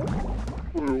here.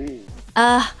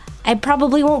 I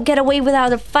probably won't get away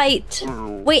without a fight.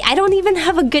 Wait, I don't even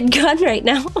have a good gun right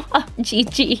now.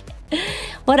 GG.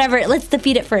 Whatever, let's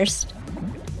defeat it first.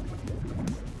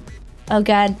 Oh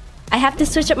god. I have to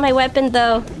switch up my weapon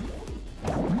though.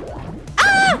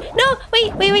 Ah! No!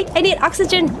 Wait. I need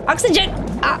oxygen. Oxygen!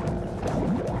 Ah!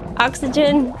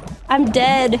 Oxygen. I'm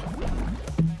dead.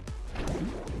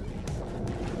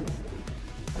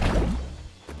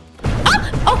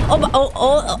 Ah!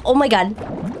 Oh my god.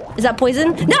 Is that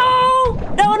poison? No!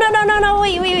 No.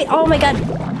 Wait. Oh my god.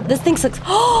 This thing sucks.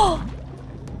 Oh!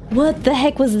 What the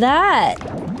heck was that?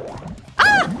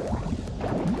 Ah!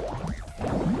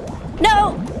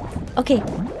 No! Okay.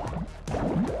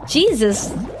 Jesus.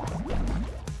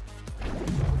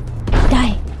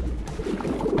 Die.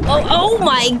 Oh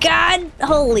my god.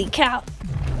 Holy cow.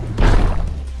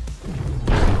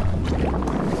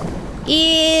 Ew,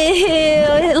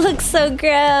 it looks so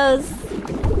gross.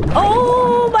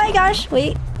 Oh my gosh,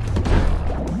 wait.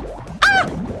 Ah!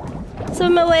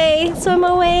 Swim away, swim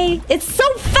away. It's so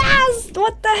fast!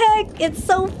 What the heck? It's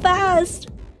so fast.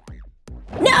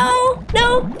 No,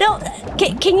 no, no.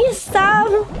 Can you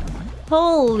stop?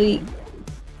 Holy.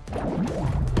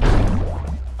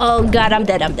 Oh god, I'm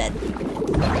dead, I'm dead.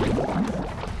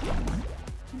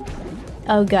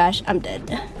 Oh gosh, I'm dead.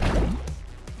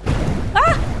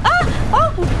 Ah! Ah!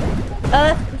 Oh!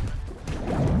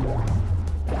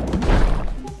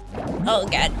 Oh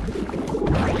god.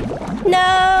 No!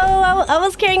 I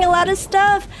was carrying a lot of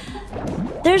stuff.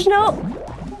 There's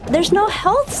no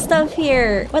health stuff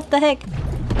here. What the heck?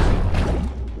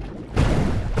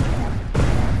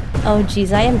 Oh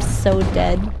jeez, I am so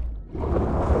dead.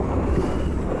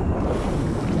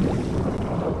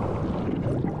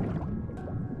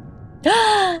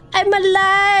 I'm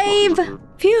alive!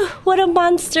 Phew, what a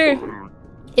monster.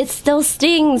 It still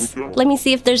stings. Let me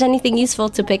see if there's anything useful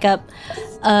to pick up.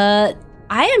 I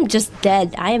am just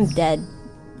dead. I am dead.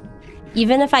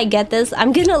 Even if I get this,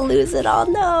 I'm gonna lose it all.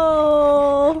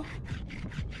 No!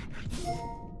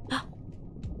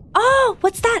 Oh,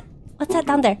 what's that? What's that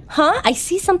down there? Huh? I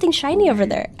see something shiny over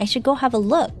there. I should go have a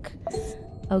look.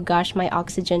 Oh gosh, my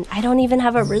oxygen. I don't even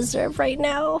have a reserve right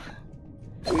now.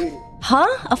 Huh?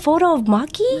 A photo of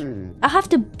Maki? I'll have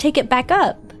to take it back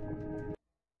up.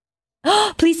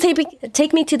 Please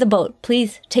take me to the boat.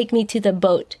 Please take me to the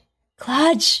boat.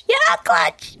 Clutch! Yeah,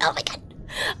 clutch! Oh my god.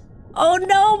 Oh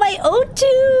no, my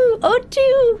O2!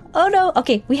 O2! Oh no.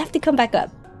 Okay, we have to come back up.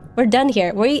 We're done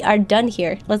here. We are done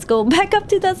here. Let's go back up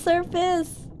to the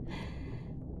surface.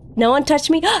 No one touched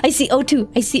me. I see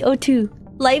O2. I see O2.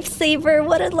 Lifesaver.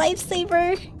 What a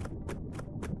lifesaver.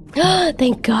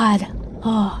 Thank God.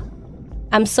 Oh,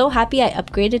 I'm so happy I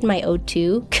upgraded my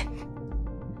O2.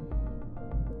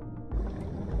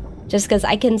 Just because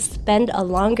I can spend a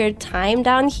longer time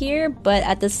down here, but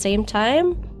at the same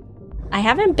time, I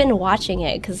haven't been watching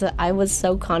it because I was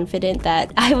so confident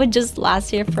that I would just last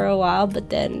here for a while, but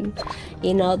then,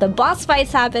 you know, the boss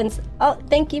fights happens. Oh,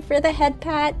 thank you for the head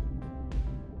pat.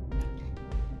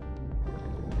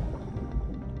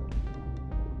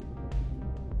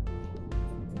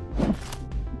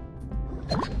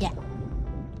 Yeah.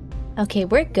 Okay,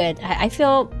 we're good. I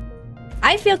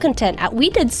feel content. We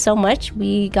did so much.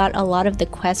 We got a lot of the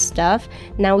quest stuff.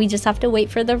 Now we just have to wait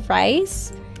for the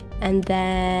rice. And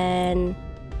then,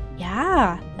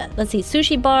 yeah. Let's see,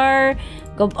 sushi bar.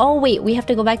 Go. Oh wait, we have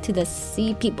to go back to the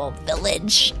sea people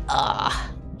village.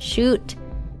 Shoot.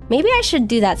 Maybe I should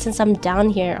do that since I'm down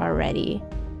here already.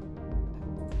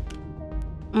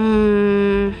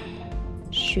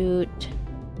 Shoot.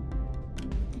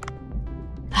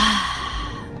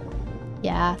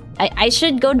 Yeah, I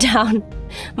should go down.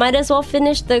 Might as well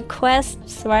finish the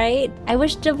quests, right? I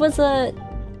wish there was a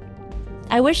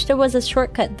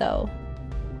shortcut though.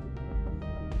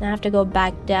 I have to go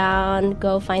back down,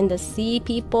 go find the sea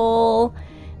people,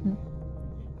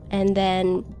 and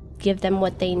then give them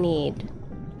what they need.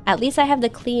 At least I have the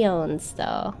Cleones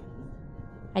though.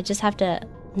 I just have to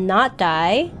not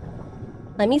die.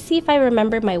 Let me see if I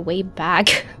remember my way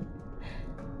back.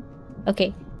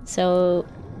 Okay, so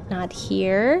not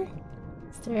here.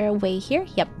 Is there a way here?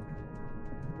 Yep.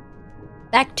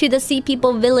 Back to the sea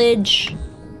people village.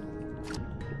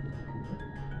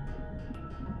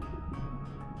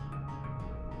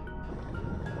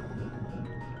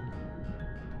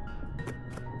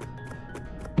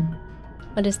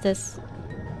 What is this?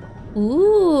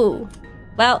 Ooh.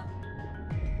 Well,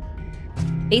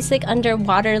 basic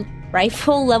underwater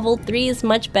rifle level 3 is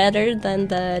much better than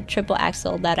the triple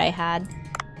axle that I had.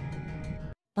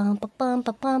 Bum, bum,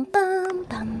 bum, bum, bum,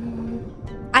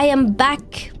 bum. I am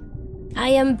back. I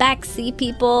am back, sea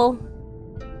people.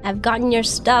 I've gotten your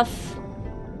stuff.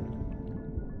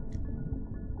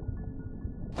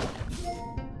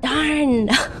 Darn.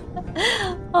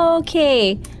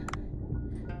 Okay.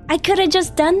 I could have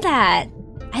just done that.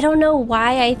 I don't know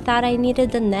why I thought I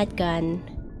needed the net gun.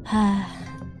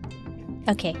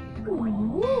 Okay.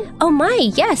 Oh my,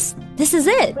 yes! This is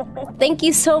it! Thank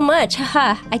you so much,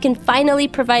 haha! I can finally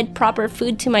provide proper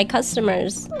food to my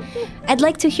customers. I'd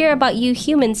like to hear about you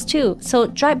humans too, so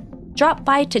drop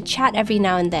by to chat every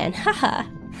now and then, haha!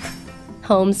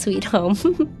 Home sweet home.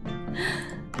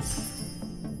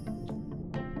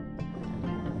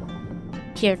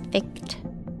 Perfect.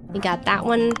 We got that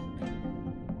one.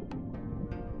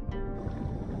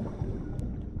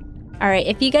 Alright,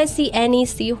 if you guys see any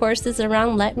seahorses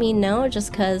around, let me know,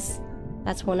 just because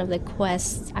that's one of the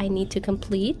quests I need to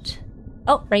complete.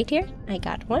 Oh, right here. I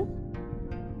got one.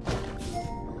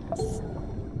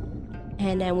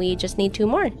 And then we just need 2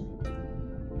 more.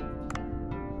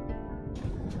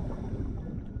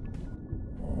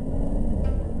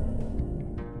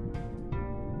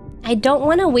 I don't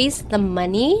want to waste the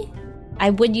money. I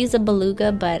would use a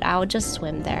beluga, but I'll just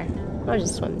swim there. I'll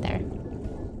just swim there.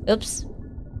 Oops.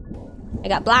 I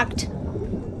got blocked.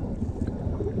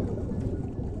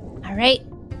 Alright.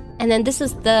 And then this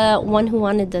is the one who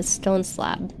wanted the stone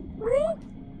slab.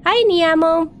 Hi,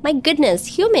 Niamo. My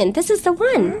goodness, human, this is the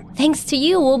one. Thanks to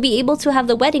you, we'll be able to have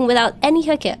the wedding without any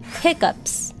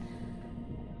hiccups.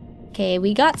 Okay,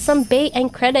 we got some bait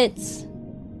and credits.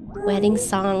 Wedding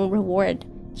song reward.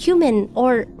 Human,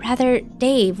 or rather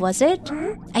Dave, was it?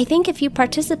 I think if you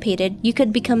participated, you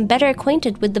could become better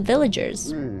acquainted with the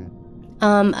villagers.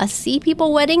 A sea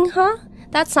people wedding, huh?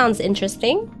 That sounds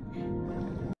interesting.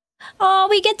 Oh,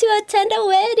 we get to attend a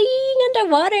wedding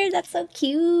underwater. That's so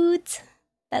cute.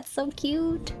 That's so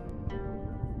cute.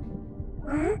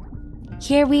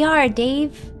 Here we are,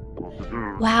 Dave.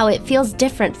 Wow, it feels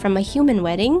different from a human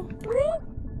wedding.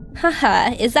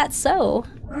 Haha, is that so?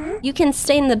 You can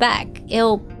stay in the back.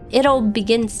 It'll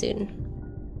begin soon.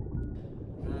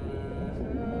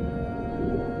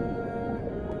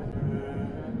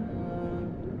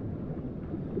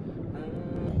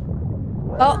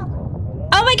 Oh.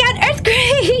 Oh my god,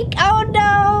 earthquake! Oh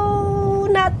no!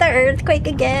 Not the earthquake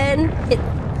again.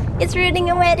 It's ruining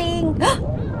a wedding.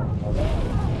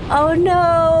 Oh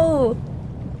no!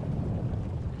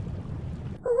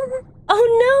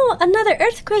 Oh no! Another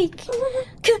earthquake!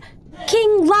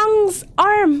 King Long's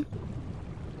arm!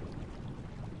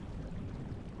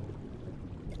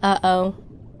 Uh-oh.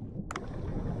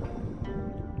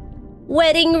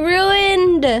 Wedding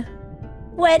ruined!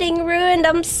 Wedding ruined!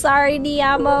 I'm sorry,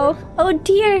 Niamo. Oh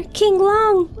dear, King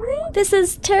Long! This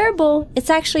is terrible. It's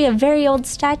actually a very old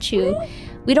statue.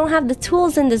 We don't have the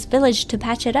tools in this village to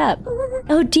patch it up.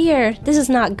 Oh dear, this is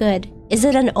not good. Is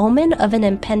it an omen of an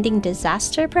impending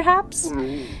disaster, perhaps?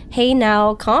 Hey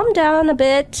now, calm down a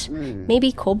bit.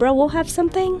 Maybe Cobra will have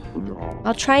something?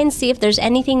 I'll try and see if there's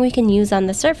anything we can use on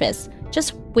the surface.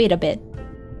 Just wait a bit.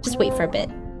 Just wait for a bit.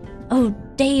 Oh,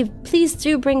 Dave, please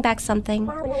do bring back something.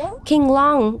 King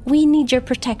Long, we need your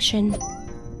protection.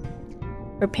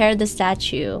 Repair the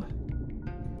statue.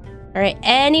 Alright,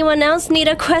 anyone else need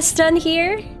a quest done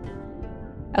here?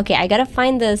 Okay, I gotta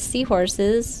find the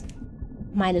seahorses.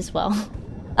 Might as well.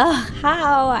 Oh,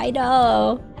 how? I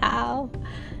know. How?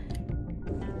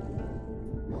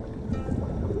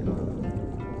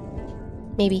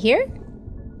 Maybe here?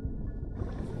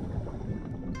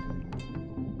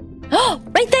 Oh,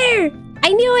 right there!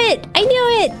 I knew it! I knew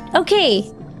it! Okay.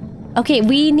 Okay,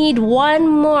 we need one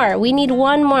more. We need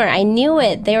one more. I knew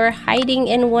it. They were hiding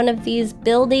in one of these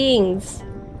buildings.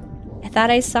 I thought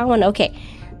I saw one. Okay.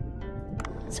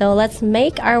 So let's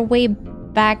make our way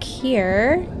back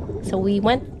here. So we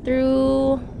went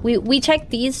through... We checked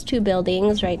these 2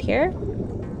 buildings right here.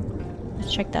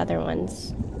 Let's check the other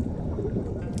ones.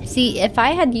 See, if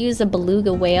I had used a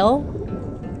beluga whale,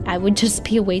 I would just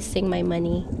be wasting my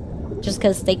money. Just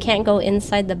because they can't go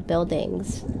inside the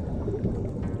buildings.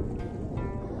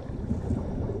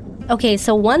 Okay,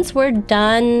 so once we're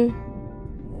done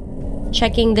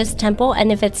checking this temple,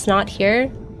 and if it's not here,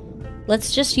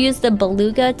 let's just use the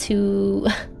beluga to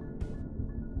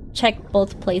check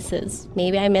both places.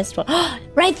 Maybe I missed one.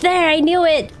 Right there! I knew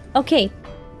it! Okay.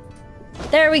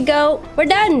 There we go. We're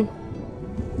done!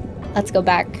 Let's go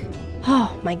back.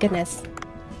 Oh, my goodness.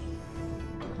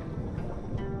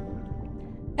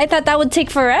 I thought that would take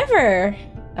forever.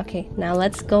 Okay, now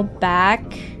let's go back.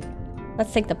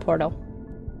 Let's take the portal.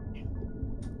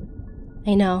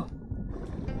 I know.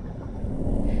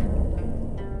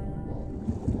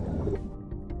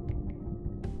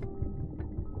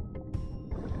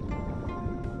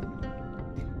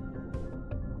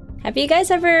 Have you guys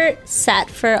ever sat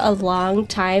for a long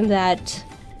time that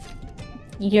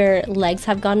your legs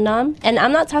have gone numb? And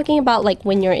I'm not talking about like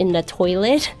when you're in the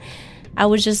toilet. I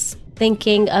was just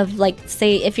thinking of like,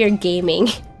 say if you're gaming.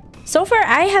 So far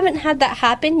I haven't had that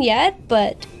happen yet,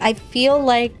 but I feel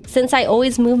like since I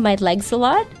always move my legs a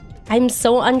lot, I'm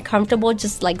so uncomfortable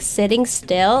just like sitting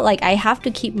still. Like I have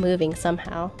to keep moving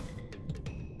somehow.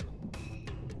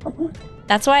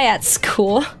 That's why at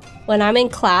school, when I'm in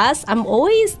class, I'm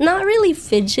always not really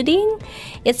fidgeting.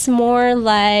 It's more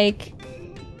like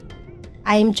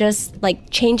I'm just like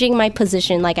changing my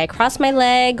position. Like I cross my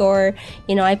leg, or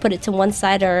you know, I put it to one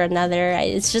side or another.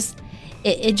 It's just,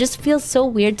 it just feels so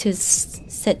weird to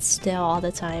sit still all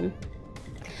the time.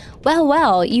 Well,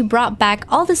 well, you brought back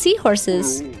all the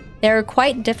seahorses. They're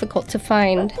quite difficult to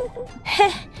find.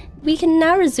 Heh, we can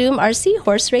now resume our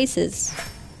seahorse races.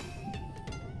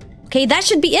 Okay, that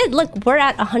should be it. Look, we're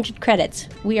at 100 credits.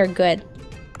 We are good.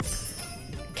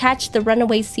 Catch the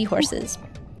runaway seahorses.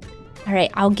 All right,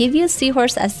 I'll give you a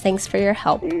seahorse as thanks for your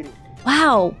help.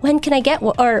 Wow, when can I get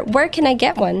one? Or where can I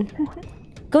get one?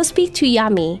 Go speak to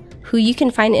Yami, who you can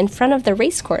find in front of the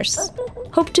race course.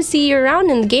 Hope to see you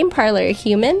around in the game parlor,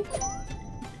 human.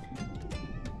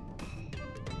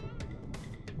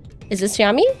 Is this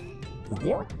Yami?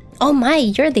 Oh my,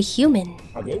 you're the human.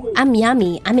 I'm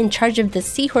Yami. I'm in charge of the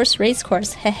seahorse race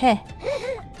course. Hehe.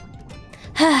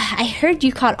 I heard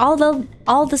you caught all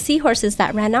the seahorses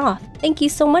that ran off. Thank you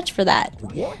so much for that.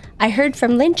 I heard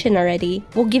from Linchin already.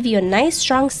 We'll give you a nice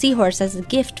strong seahorse as a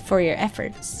gift for your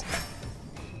efforts.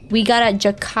 We got a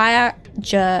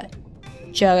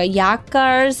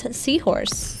Jayakar's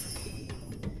seahorse.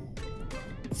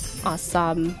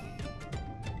 Awesome.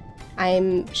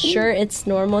 I'm sure it's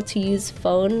normal to use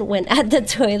phone when at the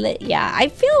toilet. Yeah, I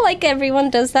feel like everyone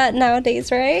does that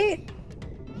nowadays, right?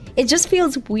 It just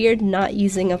feels weird not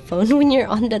using a phone when you're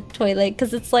on the toilet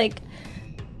because it's like,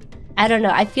 I don't know,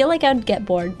 I feel like I would get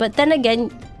bored. But then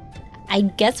again, I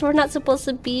guess we're not supposed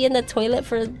to be in the toilet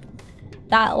for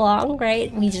that long,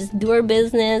 right? We just do our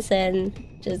business and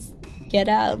just get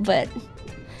out. But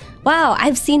wow,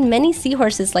 I've seen many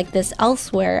seahorses like this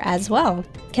elsewhere as well.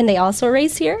 Can they also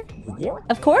race here?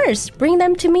 Of course, bring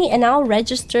them to me and I'll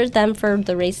register them for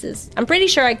the races. I'm pretty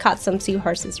sure I caught some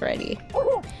seahorses already.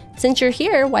 Since you're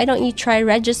here, why don't you try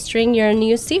registering your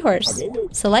new seahorse?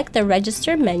 Select the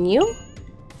register menu.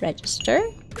 Register.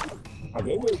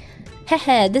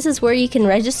 Hehe, this is where you can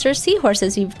register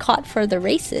seahorses you've caught for the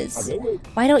races.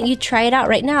 Why don't you try it out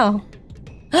right now?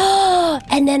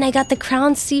 And then I got the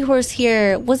crown seahorse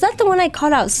here. Was that the one I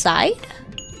caught outside?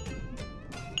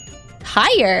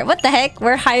 Hire? What the heck?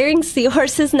 We're hiring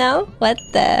seahorses now? What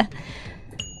the...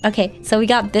 Okay, so we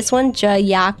got this one,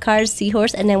 Jayakar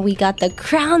seahorse, and then we got the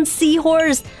crown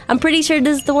seahorse. I'm pretty sure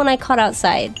this is the one I caught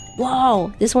outside.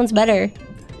 Whoa, this one's better.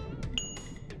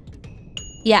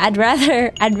 Yeah, I'd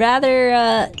rather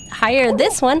hire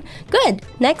this one. Good.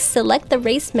 Next, select the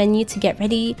race menu to get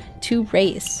ready to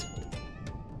race.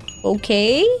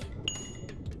 Okay.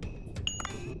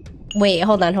 Wait,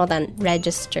 hold on.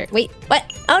 Register. Wait, what?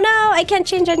 Oh no, I can't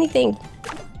change anything.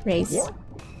 Race.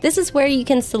 This is where you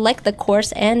can select the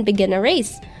course and begin a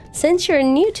race. Since you're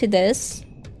new to this...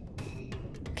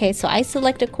 Okay, so I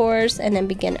select a course and then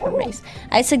begin a race.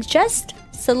 I suggest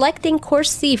selecting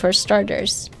course C for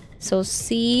starters. So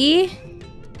C...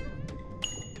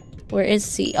 Where is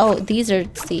C? Oh, these are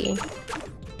C.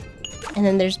 And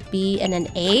then there's B and then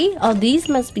A. Oh, these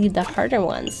must be the harder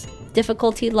ones.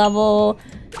 Difficulty level...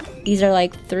 These are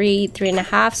like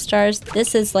 3.5 stars.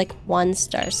 This is like 1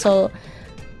 star. So...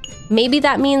 Maybe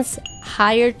that means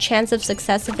higher chance of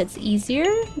success if it's easier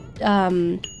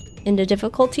in the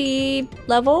difficulty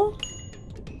level.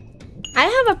 I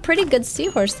have a pretty good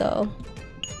seahorse though.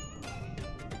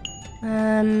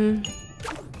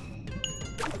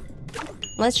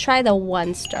 Let's try the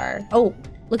 1 star. Oh,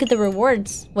 look at the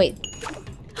rewards. Wait,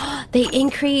 they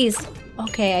increase.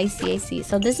 Okay, I see.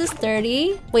 So this is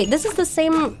 30. Wait, this is the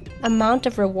same amount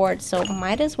of rewards. So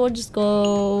might as well just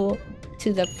go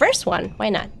to the first one. Why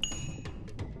not?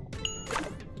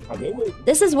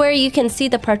 This is where you can see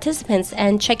the participants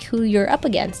and check who you're up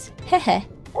against. Hehe.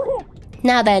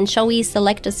 Now then, shall we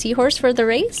select a seahorse for the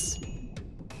race?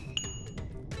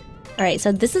 Alright,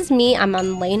 so this is me. I'm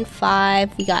on lane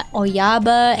 5. We got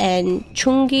Oyaba and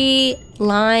Chungi,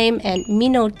 Lime, and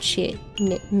Minoche.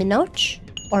 Minoche?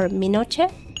 Or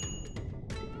Minoche?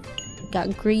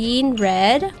 Got green,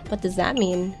 red. What does that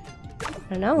mean?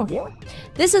 I don't know.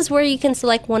 This is where you can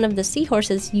select one of the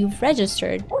seahorses you've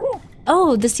registered.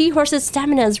 Oh, the seahorse's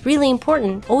stamina is really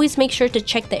important. Always make sure to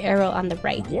check the arrow on the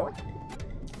right.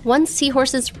 Once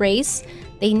seahorses race,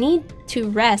 they need to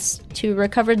rest to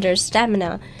recover their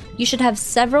stamina. You should have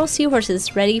several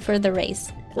seahorses ready for the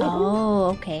race.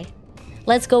 Oh, okay.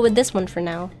 Let's go with this one for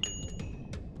now.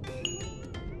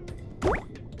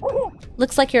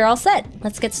 Looks like you're all set.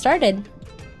 Let's get started.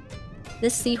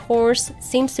 This seahorse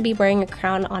seems to be wearing a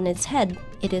crown on its head.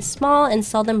 It is small and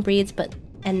seldom breeds,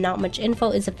 and not much info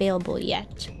is available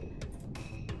yet.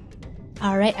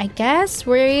 Alright, I guess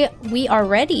we are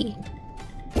ready.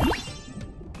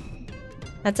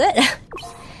 That's it.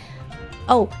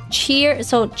 Oh, cheer.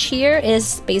 So cheer is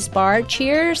spacebar.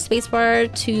 Cheer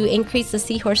spacebar to increase the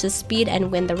seahorse's speed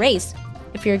and win the race.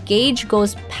 If your gauge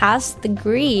goes past the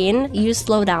green, you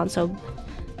slow down, so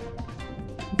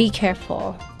be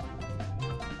careful.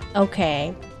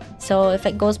 Okay. So if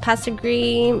it goes past the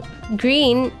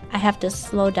green, I have to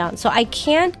slow down. So I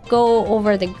can't go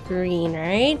over the green,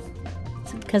 right?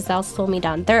 because that'll slow me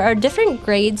down. There are different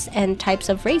grades and types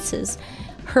of races.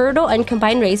 Hurdle and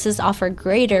combined races offer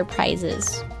greater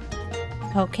prizes.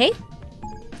 Okay.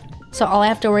 So all I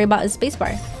have to worry about is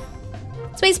spacebar.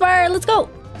 Spacebar, let's go.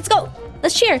 Let's go.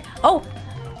 Let's cheer. Oh.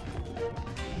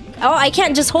 Oh, I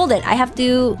can't just hold it. I have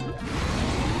to...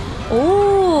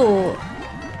 Oh.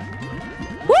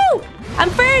 Woo! I'm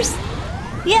first.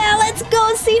 Yeah, let's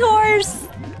go, seahorse.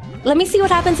 Let me see what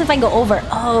happens if I go over.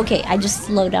 Oh, okay. I just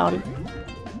slow down.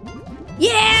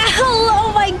 Yeah!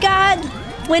 Oh my god!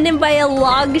 Winning by a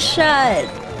long shot.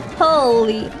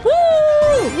 Holy.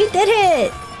 Woo! We did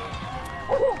it!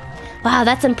 Wow,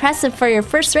 that's impressive for your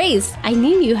first race. I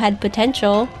knew you had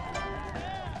potential.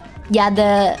 Yeah,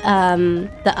 the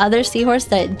other seahorse,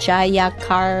 the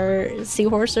Jayakar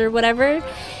seahorse or whatever,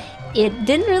 it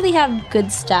didn't really have good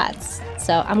stats.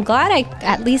 So I'm glad I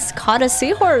at least caught a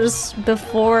seahorse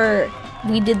before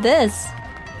we did this.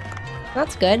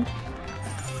 That's good.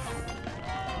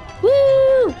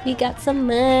 Woo! We got some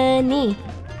money.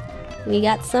 We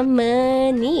got some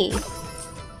money.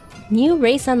 New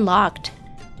race unlocked.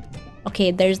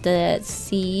 Okay, there's the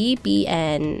C, B,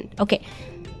 and... Okay.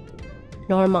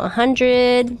 Normal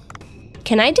 100.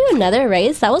 Can I do another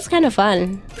race? That was kind of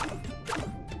fun.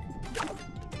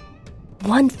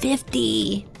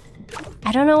 150.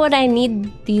 I don't know what I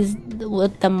need these...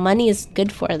 What the money is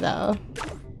good for, though.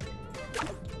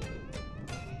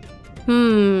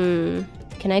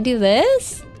 Can I do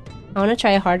this? I want to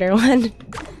try a harder one.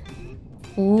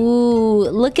 Ooh,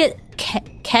 look at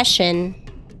Keshin.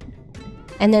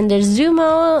 And then there's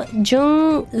Zumo,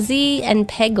 Jung, Z, and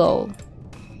Pego.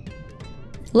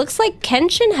 Looks like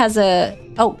Kenshin has a...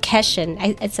 Oh, Keshin.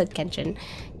 I said Kenshin.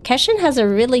 Keshin has a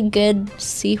really good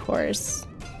seahorse.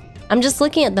 I'm just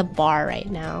looking at the bar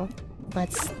right now.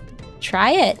 Let's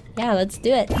try it. Yeah, let's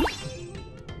do it.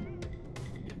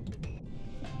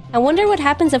 I wonder what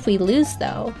happens if we lose,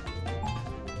 though.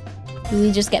 Do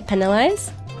we just get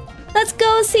penalized? Let's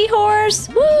go, seahorse!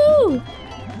 Woo!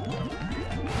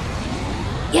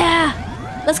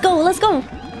 Yeah! Let's go, let's go!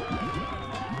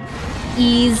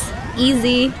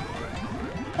 Easy.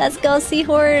 Let's go,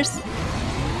 seahorse!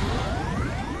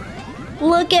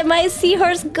 Look at my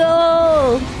seahorse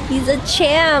go! He's a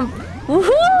champ!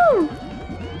 Woohoo!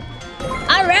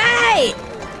 Alright!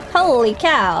 Holy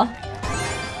cow!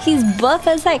 He's buff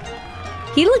as heck.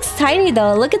 He looks tiny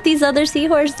though. Look at these other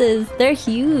seahorses. They're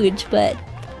huge, but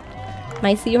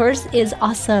my seahorse is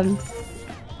awesome.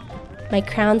 My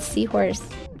crowned seahorse.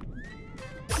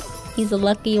 He's a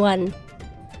lucky one.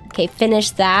 Okay,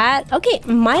 finish that. Okay,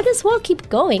 might as well keep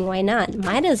going. Why not?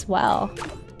 Might as well.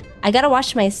 I gotta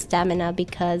watch my stamina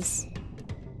because...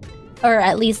 Or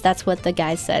at least that's what the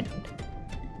guy said.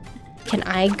 Can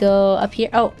I go up here?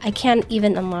 Oh, I can't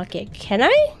even unlock it. Can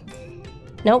I?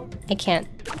 Nope, I can't.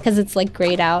 Because it's like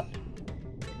grayed out.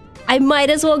 I might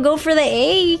as well go for the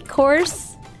A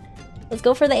course. Let's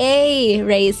go for the A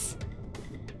race.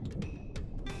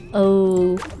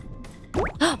 Oh.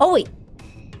 Oh, wait.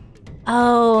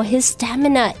 Oh, his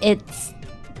stamina, it's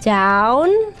down?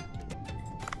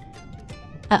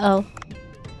 Uh-oh.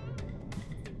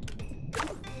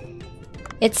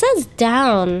 It says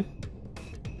down.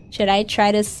 Should I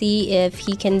try to see if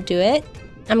he can do it?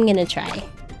 I'm gonna try.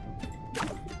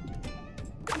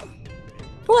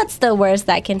 What's the worst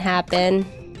that can happen?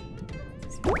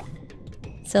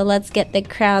 So let's get the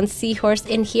crowned seahorse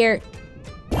in here.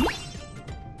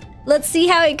 Let's see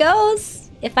how it goes.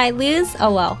 If I lose,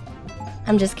 oh well.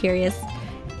 I'm just curious.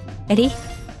 Ready?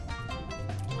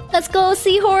 Let's go,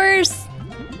 seahorse!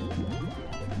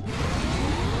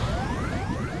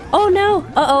 Oh no!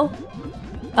 Uh-oh.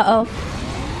 Uh-oh.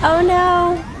 Oh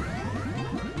no!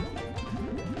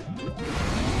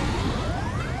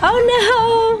 Oh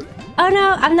no! Oh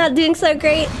no, I'm not doing so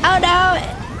great. Oh no!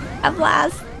 I'm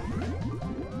last.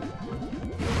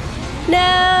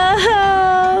 No!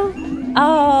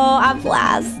 Oh, I'm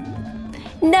last.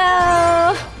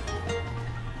 No!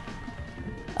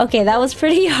 Okay, that was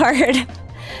pretty hard.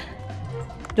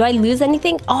 Do I lose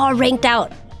anything? Oh, ranked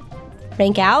out.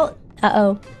 Rank out?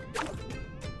 Uh-oh.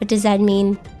 What does that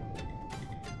mean?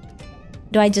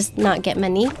 Do I just not get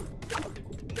money?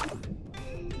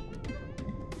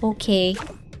 Okay.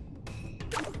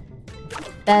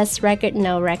 Best record?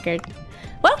 No record.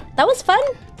 Well, that was fun.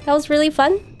 That was really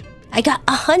fun. I got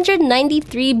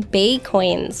 193 Bay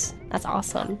coins. That's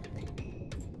awesome.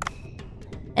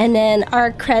 And then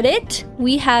our credit,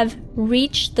 we have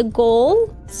reached the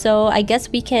goal. So I guess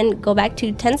we can go back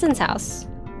to Tenzin's house.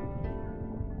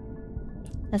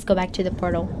 Let's go back to the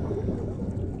portal.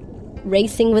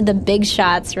 Racing with the big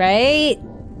shots, right?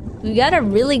 We got a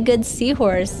really good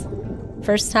seahorse.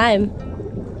 First time.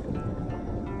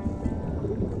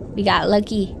 We got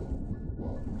lucky.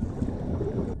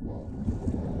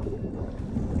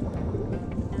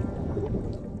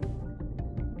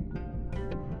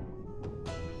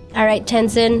 Alright,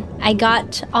 Tenzin. I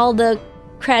got all the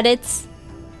credits.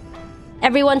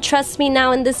 Everyone trusts me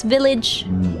now in this village.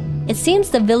 It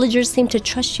seems the villagers seem to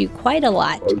trust you quite a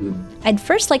lot. I'd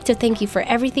first like to thank you for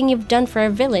everything you've done for our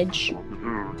village.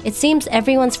 It seems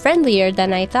everyone's friendlier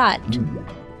than I thought.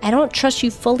 I don't trust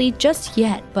you fully just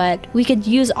yet, but we could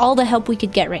use all the help we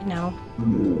could get right now.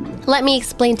 Let me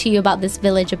explain to you about this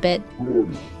village a bit.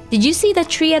 Did you see the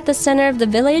tree at the center of the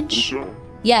village?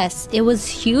 Yes, it was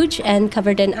huge and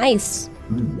covered in ice.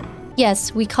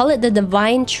 Yes, we call it the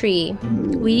divine tree.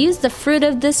 We use the fruit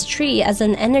of this tree as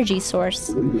an energy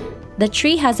source. The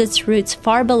tree has its roots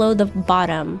far below the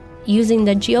bottom, using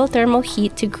the geothermal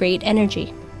heat to create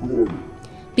energy.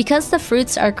 Because the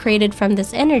fruits are created from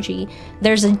this energy,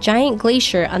 there's a giant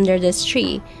glacier under this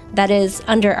tree, that is,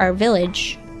 under our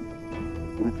village.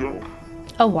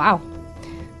 Oh wow.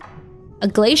 A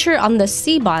glacier on the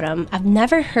sea bottom? I've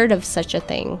never heard of such a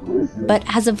thing. But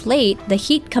as of late, the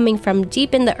heat coming from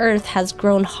deep in the earth has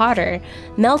grown hotter,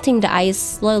 melting the ice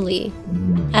slowly.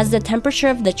 As the temperature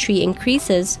of the tree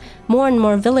increases, more and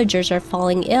more villagers are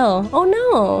falling ill. Oh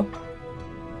no!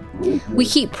 We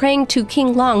keep praying to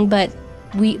King Long, but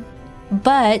we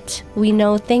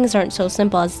know things aren't so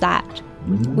simple as that.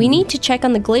 We need to check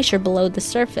on the glacier below the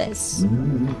surface.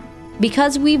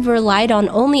 Because we've relied on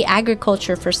only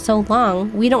agriculture for so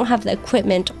long, we don't have the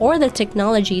equipment or the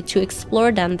technology to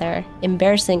explore down there,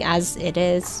 embarrassing as it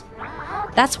is.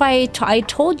 That's why I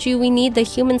told you we need the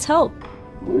humans' help.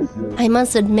 I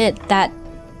must admit that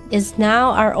is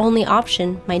now our only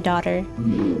option, my daughter.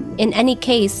 In any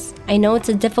case, I know it's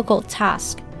a difficult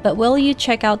task, but will you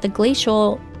check out the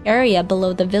glacial area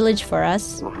below the village for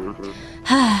us?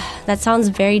 That sounds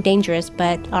very dangerous,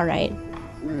 but alright.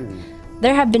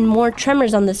 There have been more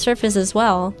tremors on the surface as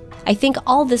well. I think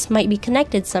all this might be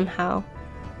connected somehow.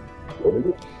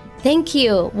 Thank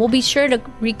you. We'll be sure to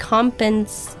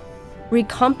recompense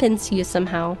you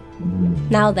somehow.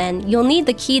 Now then, you'll need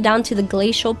the key down to the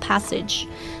glacial passage.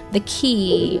 The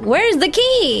key. Where's the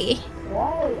key?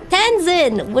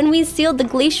 Tenzin! When we sealed the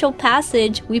glacial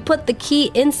passage, we put the key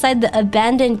inside the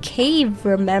abandoned cave,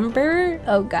 remember?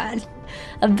 Oh god.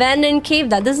 Abandoned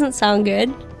cave, that doesn't sound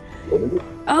good.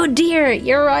 Oh dear,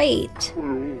 you're right.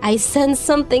 I sense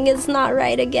something is not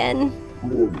right again.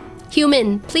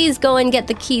 Human, please go and get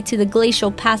the key to the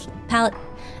glacial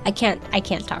I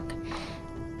can't talk.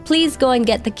 Please go and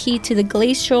get the key to the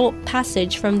glacial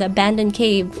passage from the abandoned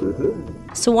cave.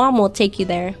 Suam will take you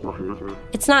there.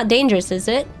 It's not dangerous, is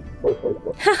it?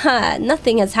 Haha,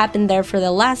 nothing has happened there for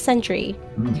the last century.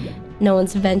 No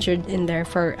one's ventured in there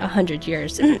for 100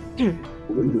 years.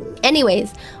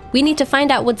 Anyways, we need to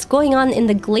find out what's going on in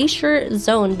the glacier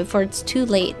zone before it's too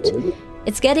late.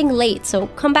 It's getting late, so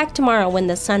come back tomorrow when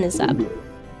the sun is up.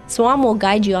 Swam will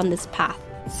guide you on this path.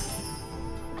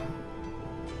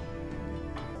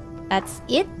 That's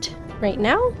it right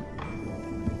now.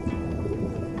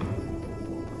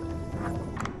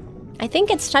 I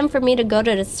think it's time for me to go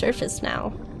to the surface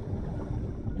now.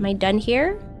 Am I done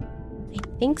here? I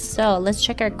think so. Let's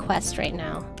check our quest right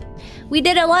now. We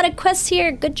did a lot of quests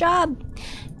here. Good job.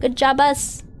 Good job,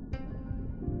 us.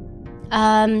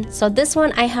 So this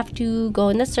one I have to go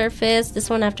in the surface. This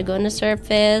one I have to go in the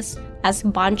surface. Ask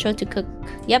Bancho to cook.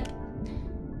 Yep.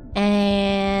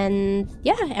 And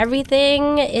yeah,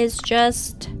 everything is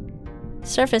just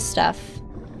surface stuff.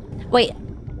 Wait,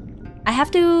 I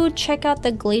have to check out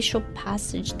the glacial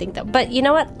passage thing though. But you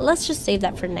know what? Let's just save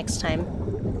that for next time.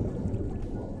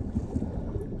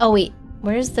 Oh wait,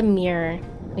 where's the mirror?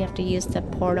 We have to use the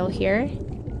portal here.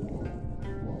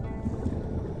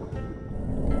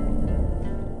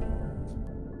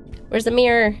 Where's the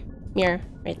mirror? Mirror,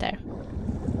 right there.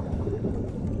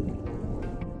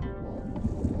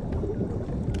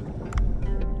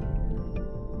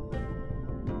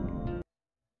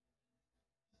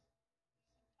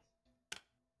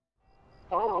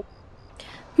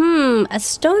 A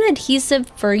stone adhesive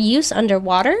for use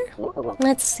underwater?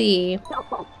 Let's see.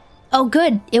 Oh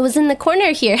good, it was in the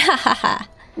corner here, hahaha.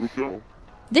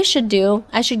 This should do.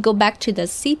 I should go back to the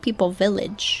Sea People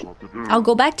Village. I'll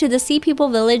go back to the Sea People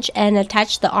Village and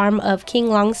attach the arm of King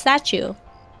Long's statue.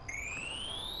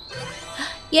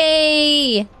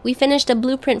 Yay! We finished a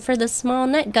blueprint for the small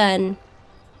net gun.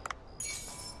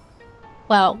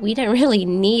 Well, we didn't really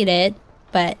need it,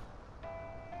 but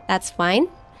that's fine.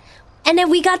 And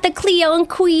then we got the Cleo and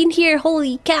Queen here.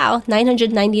 Holy cow.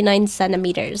 999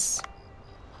 centimeters.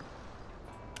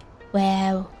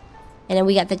 Wow. And then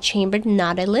we got the chambered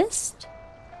nautilus.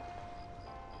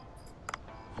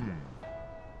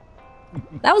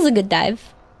 That was a good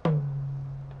dive.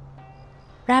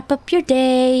 Wrap up your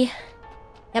day.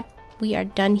 Yep, we are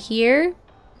done here.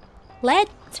 Let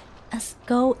us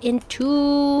go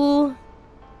into...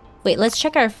 Wait, let's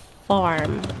check our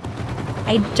farm.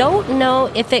 I don't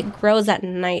know if it grows at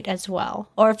night as well,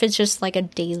 or if it's just like a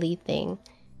daily thing.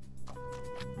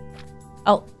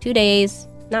 Oh, 2 days.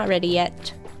 Not ready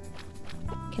yet.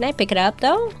 Can I pick it up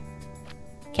though?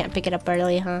 Can't pick it up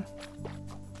early, huh?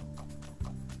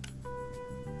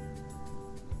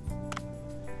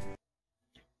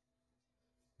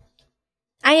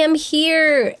 I am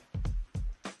here!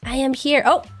 I am here.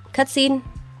 Oh, cutscene.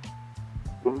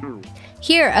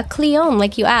 Here, a Cleone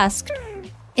like you asked.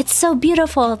 It's so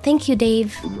beautiful. Thank you,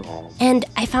 Dave. And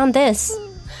I found this.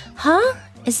 Huh?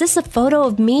 Is this a photo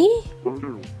of me?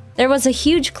 There was a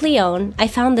huge Cleone. I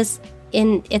found this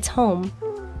in its home.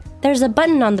 There's a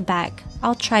button on the back.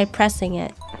 I'll try pressing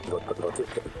it.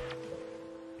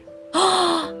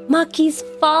 Maki's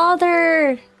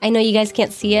father! I know you guys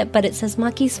can't see it, but it says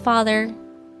Maki's father.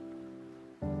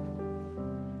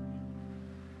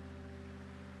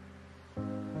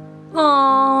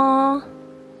 Aww.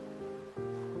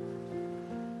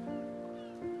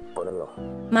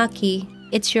 Maki,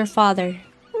 it's your father.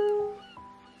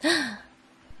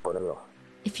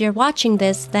 If you're watching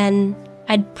this, then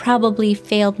I'd probably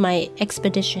failed my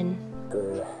expedition.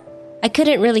 I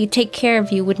couldn't really take care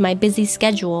of you with my busy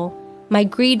schedule. My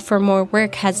greed for more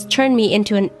work has turned me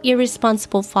into an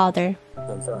irresponsible father.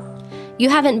 You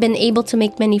haven't been able to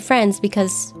make many friends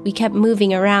because we kept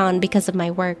moving around because of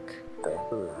my work.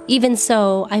 Even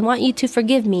so, I want you to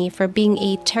forgive me for being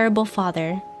a terrible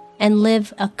father and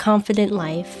live a confident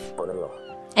life.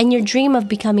 And your dream of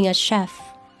becoming a chef,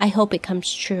 I hope it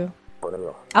comes true.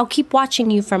 I'll keep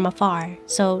watching you from afar,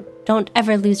 so don't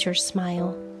ever lose your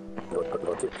smile.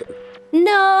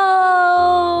 No!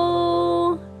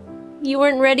 You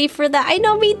weren't ready for that. I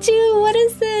know, me too. What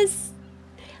is this?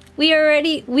 We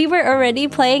were already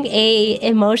playing a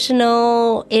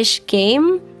emotional-ish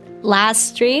game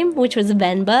last stream, which was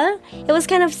Venba. It was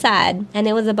kind of sad, and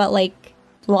it was about like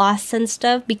loss and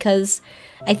stuff because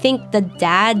I think the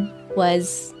dad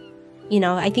was, you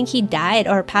know, I think he died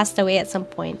or passed away at some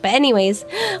point. But anyways,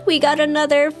 we got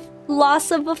another loss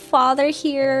of a father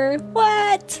here.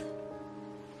 What?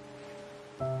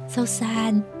 So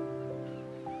sad.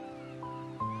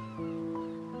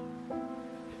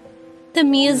 The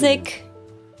music.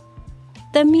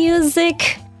 The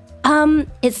music.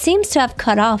 It seems to have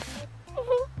cut off.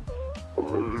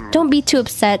 Don't be too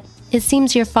upset. It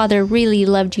seems your father really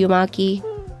loved you, Maki.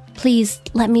 Please,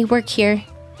 let me work here.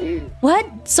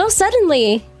 What? So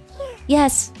suddenly?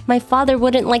 Yes, my father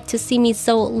wouldn't like to see me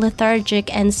so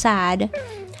lethargic and sad.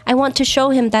 I want to show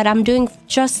him that I'm doing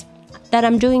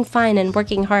fine and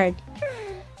working hard.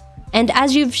 And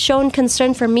as you've shown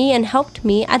concern for me and helped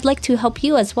me, I'd like to help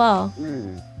you as well.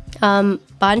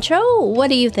 Bancho, what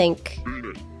do you think?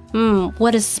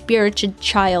 What a spirited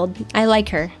child. I like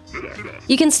her.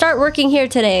 You can start working here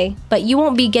today, but you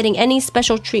won't be getting any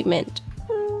special treatment.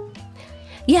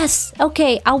 Yes,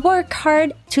 okay, I'll work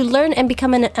hard to learn and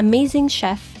become an amazing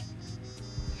chef.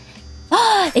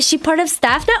 Is she part of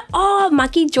staff now? Oh,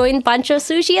 Maki joined Bancho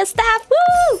Sushi as staff.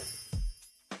 Woo!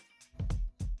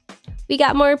 We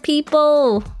got more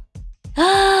people.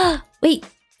 Wait,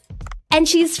 and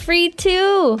she's free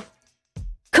too.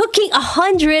 Cooking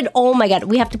 100. Oh my god,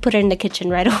 we have to put her in the kitchen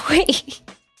right away.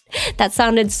 That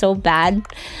sounded so bad.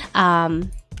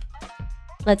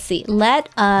 Let's see. Let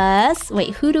us...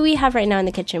 Wait, who do we have right now in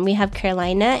the kitchen? We have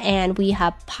Carolina and we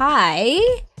have Pie.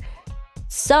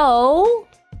 So...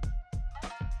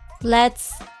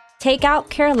 let's take out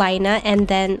Carolina and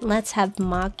then let's have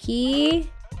Maki.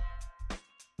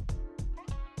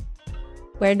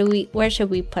 Where should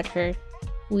we put her?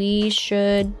 We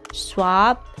should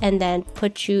swap and then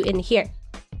put you in here.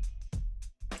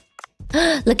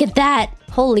 Look at that!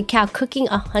 Holy cow, cooking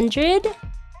 100?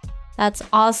 That's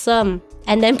awesome.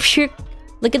 And then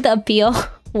look at the appeal.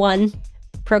 1.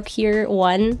 Procure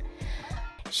 1.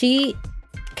 She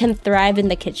can thrive in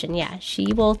the kitchen. Yeah,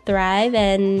 she will thrive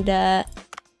and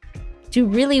do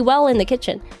really well in the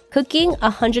kitchen. Cooking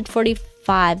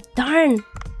 145. Darn!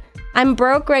 I'm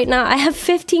broke right now. I have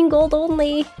 15 gold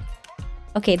only.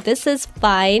 Okay, this is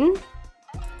fine.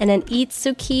 And then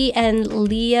Itsuki and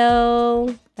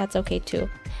Leo. That's okay too.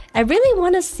 I really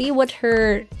want to see what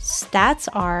her stats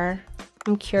are.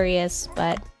 I'm curious,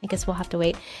 but I guess we'll have to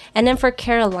wait. And then for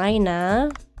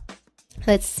Carolina,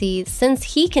 let's see. Since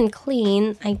he can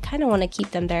clean, I kind of want to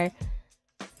keep them there.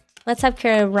 Let's have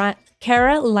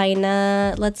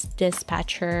Carolina. Let's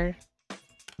dispatch her.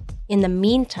 In the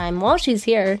meantime, while she's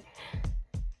here,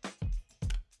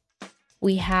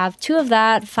 We have 2 of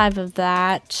that, 5 of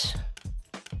that.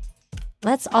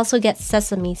 Let's also get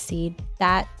sesame seed.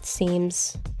 That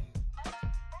seems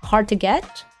hard to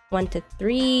get. 1 to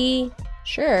 3.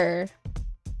 Sure.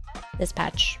 This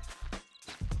patch.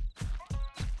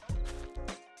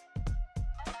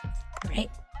 Alright.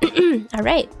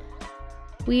 Alright.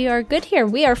 We are good here.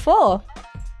 We are full.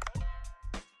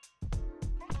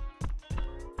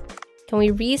 Can we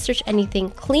research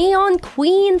anything? Cleon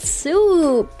Queen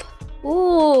Soup.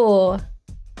 Ooh.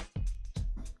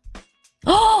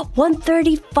 Oh,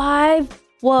 135.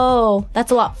 Whoa,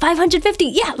 that's a lot. 550.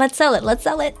 Yeah, let's sell it. Let's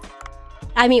sell it.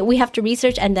 I mean, we have to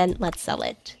research and then let's sell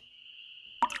it.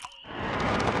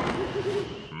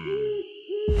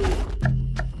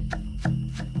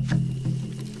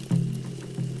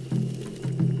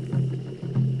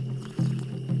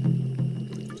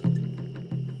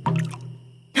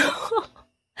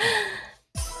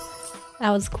 That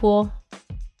was cool.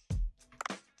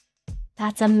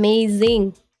 That's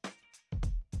amazing.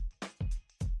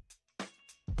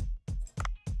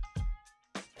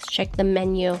 Let's check the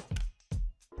menu.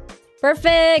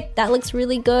 Perfect! That looks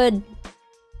really good.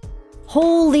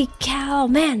 Holy cow,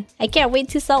 man. I can't wait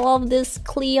to sell all of this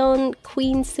Cleon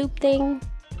Queen Soup thing.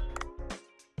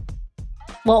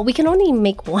 Well, we can only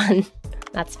make 1.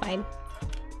 That's fine.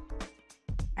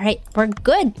 Alright, we're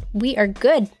good. We are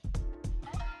good.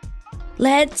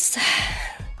 Let's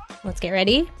get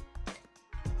ready.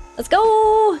 Let's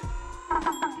go!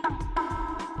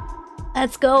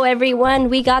 Let's go, everyone.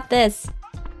 We got this.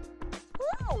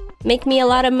 Make me a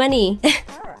lot of money.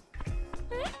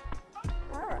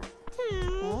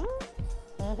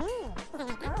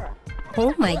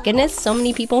 Oh my goodness, so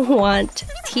many people want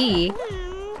tea.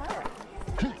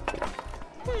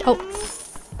 Oh.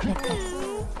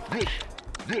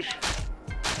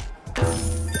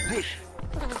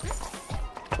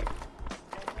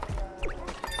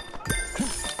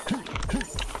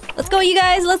 Let's go, you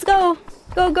guys. Let's go.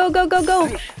 Go, go, go, go, go.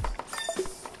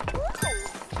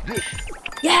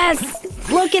 Yes!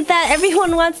 Look at that.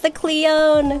 Everyone wants the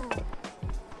Cleon.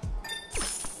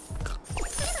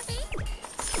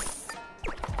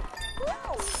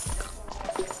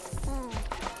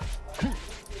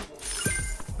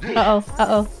 Uh-oh.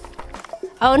 Uh-oh.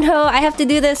 Oh no, I have to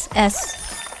do this. S.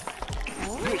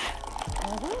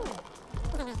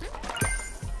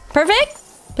 Perfect?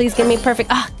 Please give me perfect.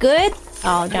 Ah, good.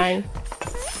 Oh, darn.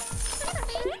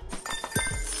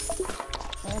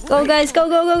 Go, guys. Go,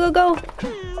 go, go, go, go.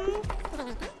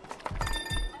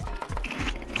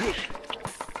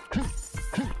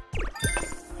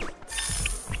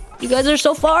 You guys are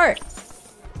so far.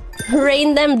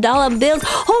 Rain them dollar bills.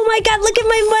 Oh my god, look at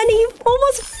my money.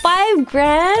 Almost 5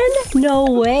 grand. No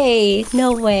way.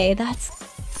 No way. That's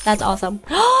awesome.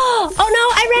 Oh no,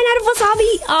 I ran out of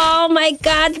wasabi. Oh my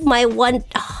god, my one.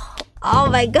 Oh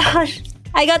my gosh.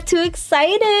 I got too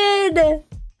excited.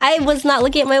 I was not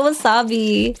looking at my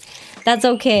wasabi. That's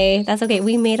okay. That's okay.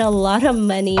 We made a lot of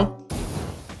money.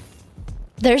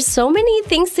 There's so many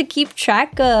things to keep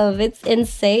track of. It's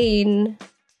insane.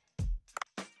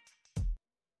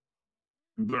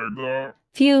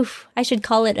 Phew, I should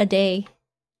call it a day.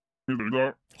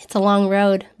 It's a long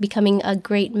road, becoming a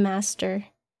great master.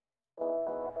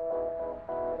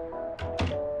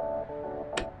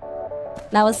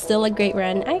 That was still a great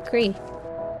run. I agree.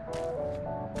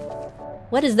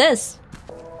 What is this?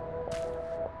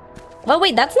 Oh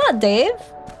wait, that's not Dave.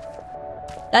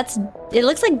 It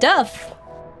looks like Duff.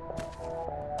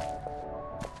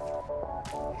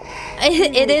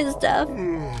 It is Duff.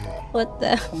 What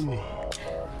the?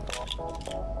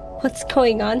 What's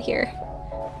going on here?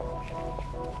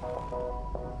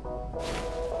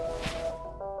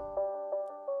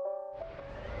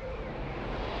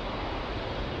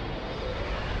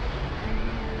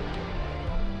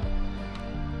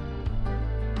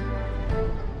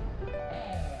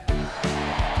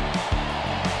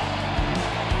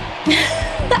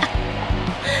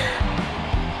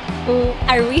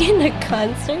 Are we in a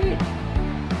concert?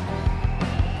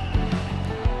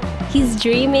 He's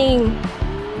dreaming.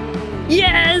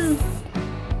 Yes!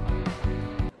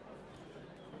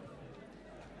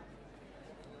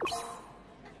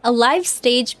 A live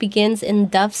stage begins in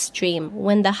Duff's dream.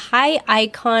 When the high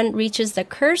icon reaches the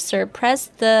cursor, press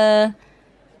the...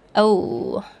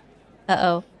 Oh.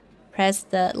 Uh-oh. Press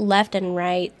the left and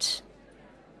right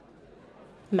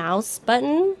mouse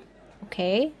button.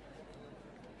 Okay.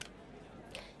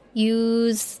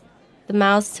 Use the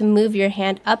mouse to move your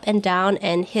hand up and down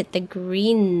and hit the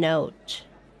green note.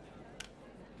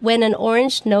 When an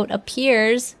orange note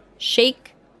appears,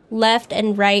 shake left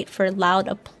and right for loud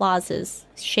applauses.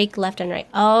 Shake left and right.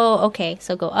 Oh, okay.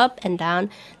 So go up and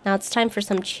down. Now it's time for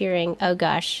some cheering. Oh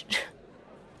gosh.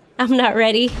 I'm not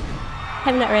ready.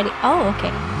 I'm not ready. Oh,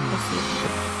 okay. Let's see.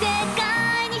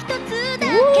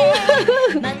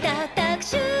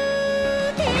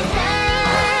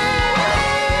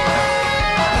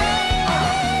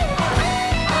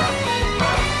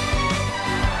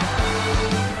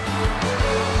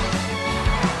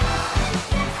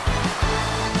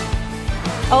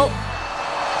 Oh.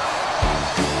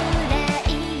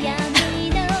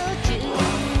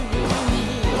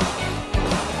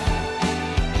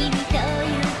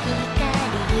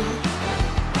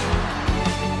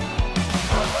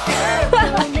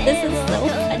 This is so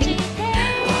funny.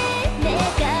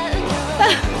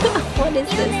 What is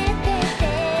this?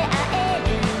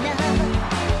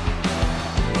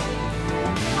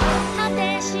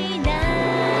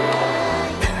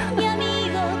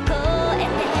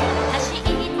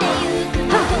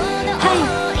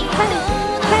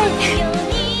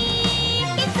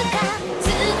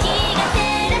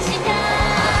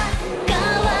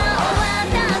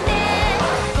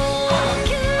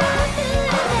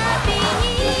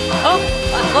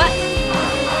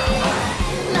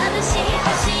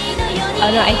 Oh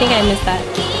no, I think I missed that.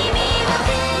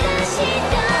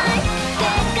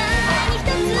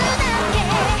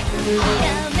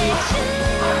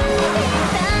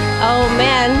 Oh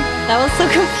man, that was so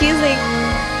confusing.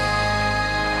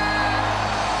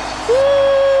 Woo!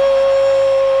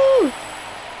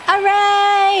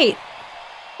 Alright!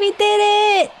 We did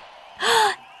it!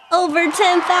 Over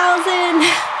 10,000!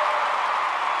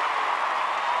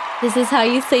 This is how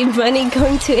you save money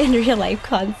going to in real life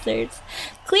concerts.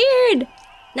 Cleared!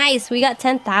 Nice, we got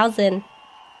 10,000.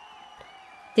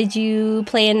 Did you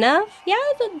play enough? Yeah,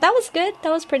 that was good.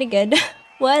 That was pretty good.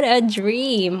 What a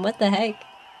dream. What the heck?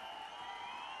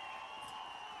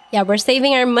 Yeah, we're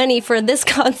saving our money for this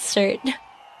concert.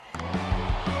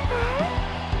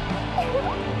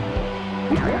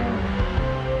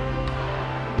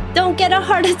 Don't get a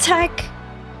heart attack.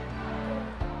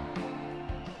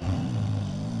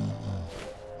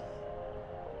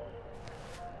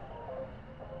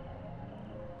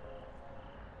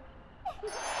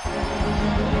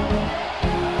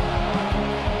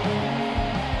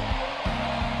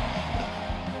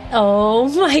 Oh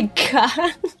my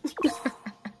god.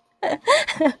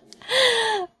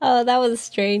 Oh, that was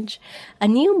strange. A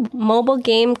new mobile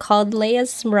game called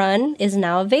Leia's Run is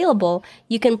now available.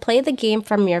 You can play the game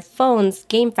from your phone's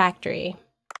game factory.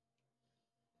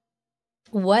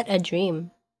 What a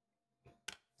dream.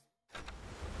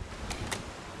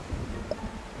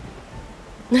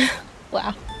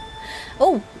 Wow.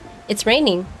 Oh, it's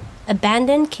raining.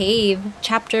 Abandoned Cave,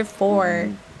 Chapter 4.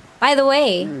 By the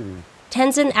way,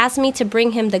 Tenzin asked me to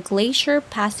bring him the Glacier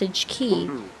Passage key.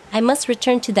 I must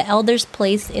return to the Elder's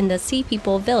place in the Sea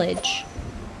People village.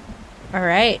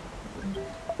 Alright.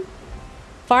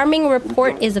 Farming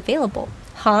report is available.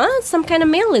 Huh? Some kind of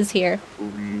mail is here.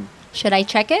 Should I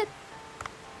check it?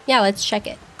 Yeah, let's check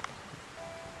it.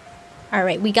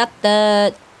 Alright, we got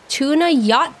the Tuna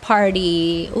Yacht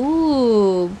Party.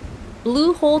 Ooh.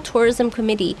 Blue Hole Tourism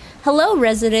Committee. Hello,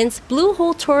 residents. Blue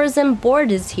Hole Tourism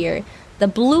Board is here. The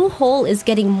Blue Hole is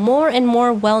getting more and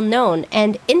more well-known,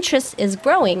 and interest is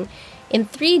growing. In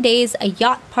 3 days, a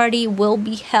yacht party will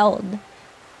be held.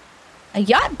 A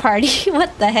yacht party?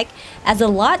 What the heck? As a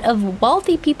lot of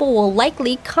wealthy people will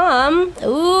likely come.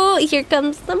 Ooh, here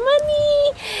comes the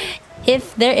money.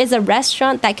 If there is a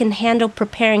restaurant that can handle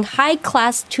preparing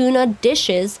high-class tuna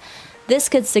dishes, this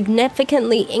could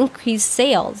significantly increase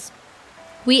sales.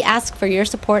 We ask for your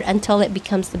support until it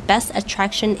becomes the best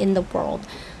attraction in the world.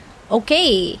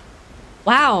 Okay.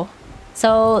 Wow.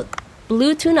 So,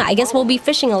 blue tuna. I guess we'll be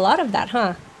fishing a lot of that,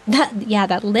 huh?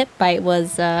 That lip bite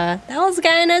was, that was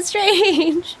kind of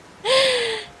strange.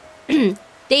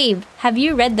 Dave, have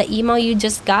you read the email you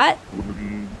just got?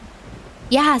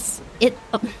 Yes.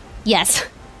 Yes.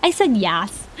 I said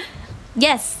yes.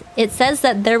 Yes. It says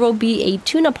that there will be a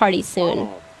tuna party soon.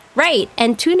 Right.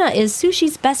 And tuna is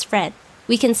sushi's best friend.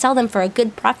 We can sell them for a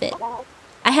good profit.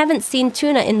 I haven't seen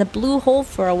tuna in the Blue Hole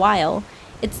for a while.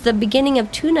 It's the beginning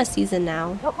of tuna season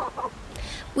now.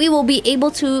 We will be able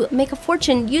to make a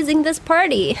fortune using this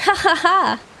party. Ha ha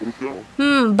ha.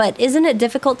 But isn't it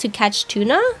difficult to catch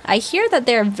tuna? I hear that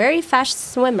they are very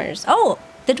fast swimmers. Oh,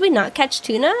 did we not catch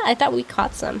tuna? I thought we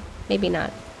caught some. Maybe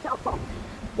not.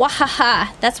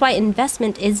 Wahaha. That's why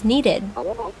investment is needed.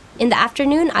 In the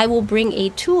afternoon, I will bring a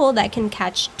tool that can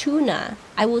catch tuna.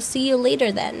 I will see you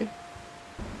later then.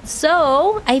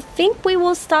 So I think we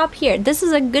will stop here. This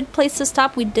is a good place to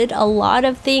stop. We did a lot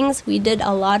of things. We did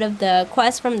a lot of the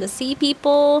quests from the sea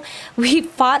people. We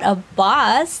fought a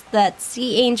boss, that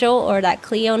sea angel or that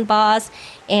Cleon boss,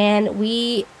 and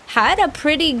we had a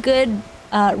pretty good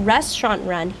restaurant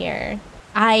run here.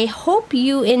 I hope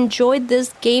you enjoyed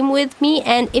this game with me,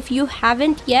 and if you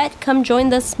haven't yet, come join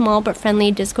the small but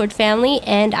friendly Discord family,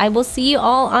 and I will see you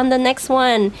all on the next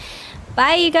one.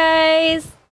 Bye, you guys!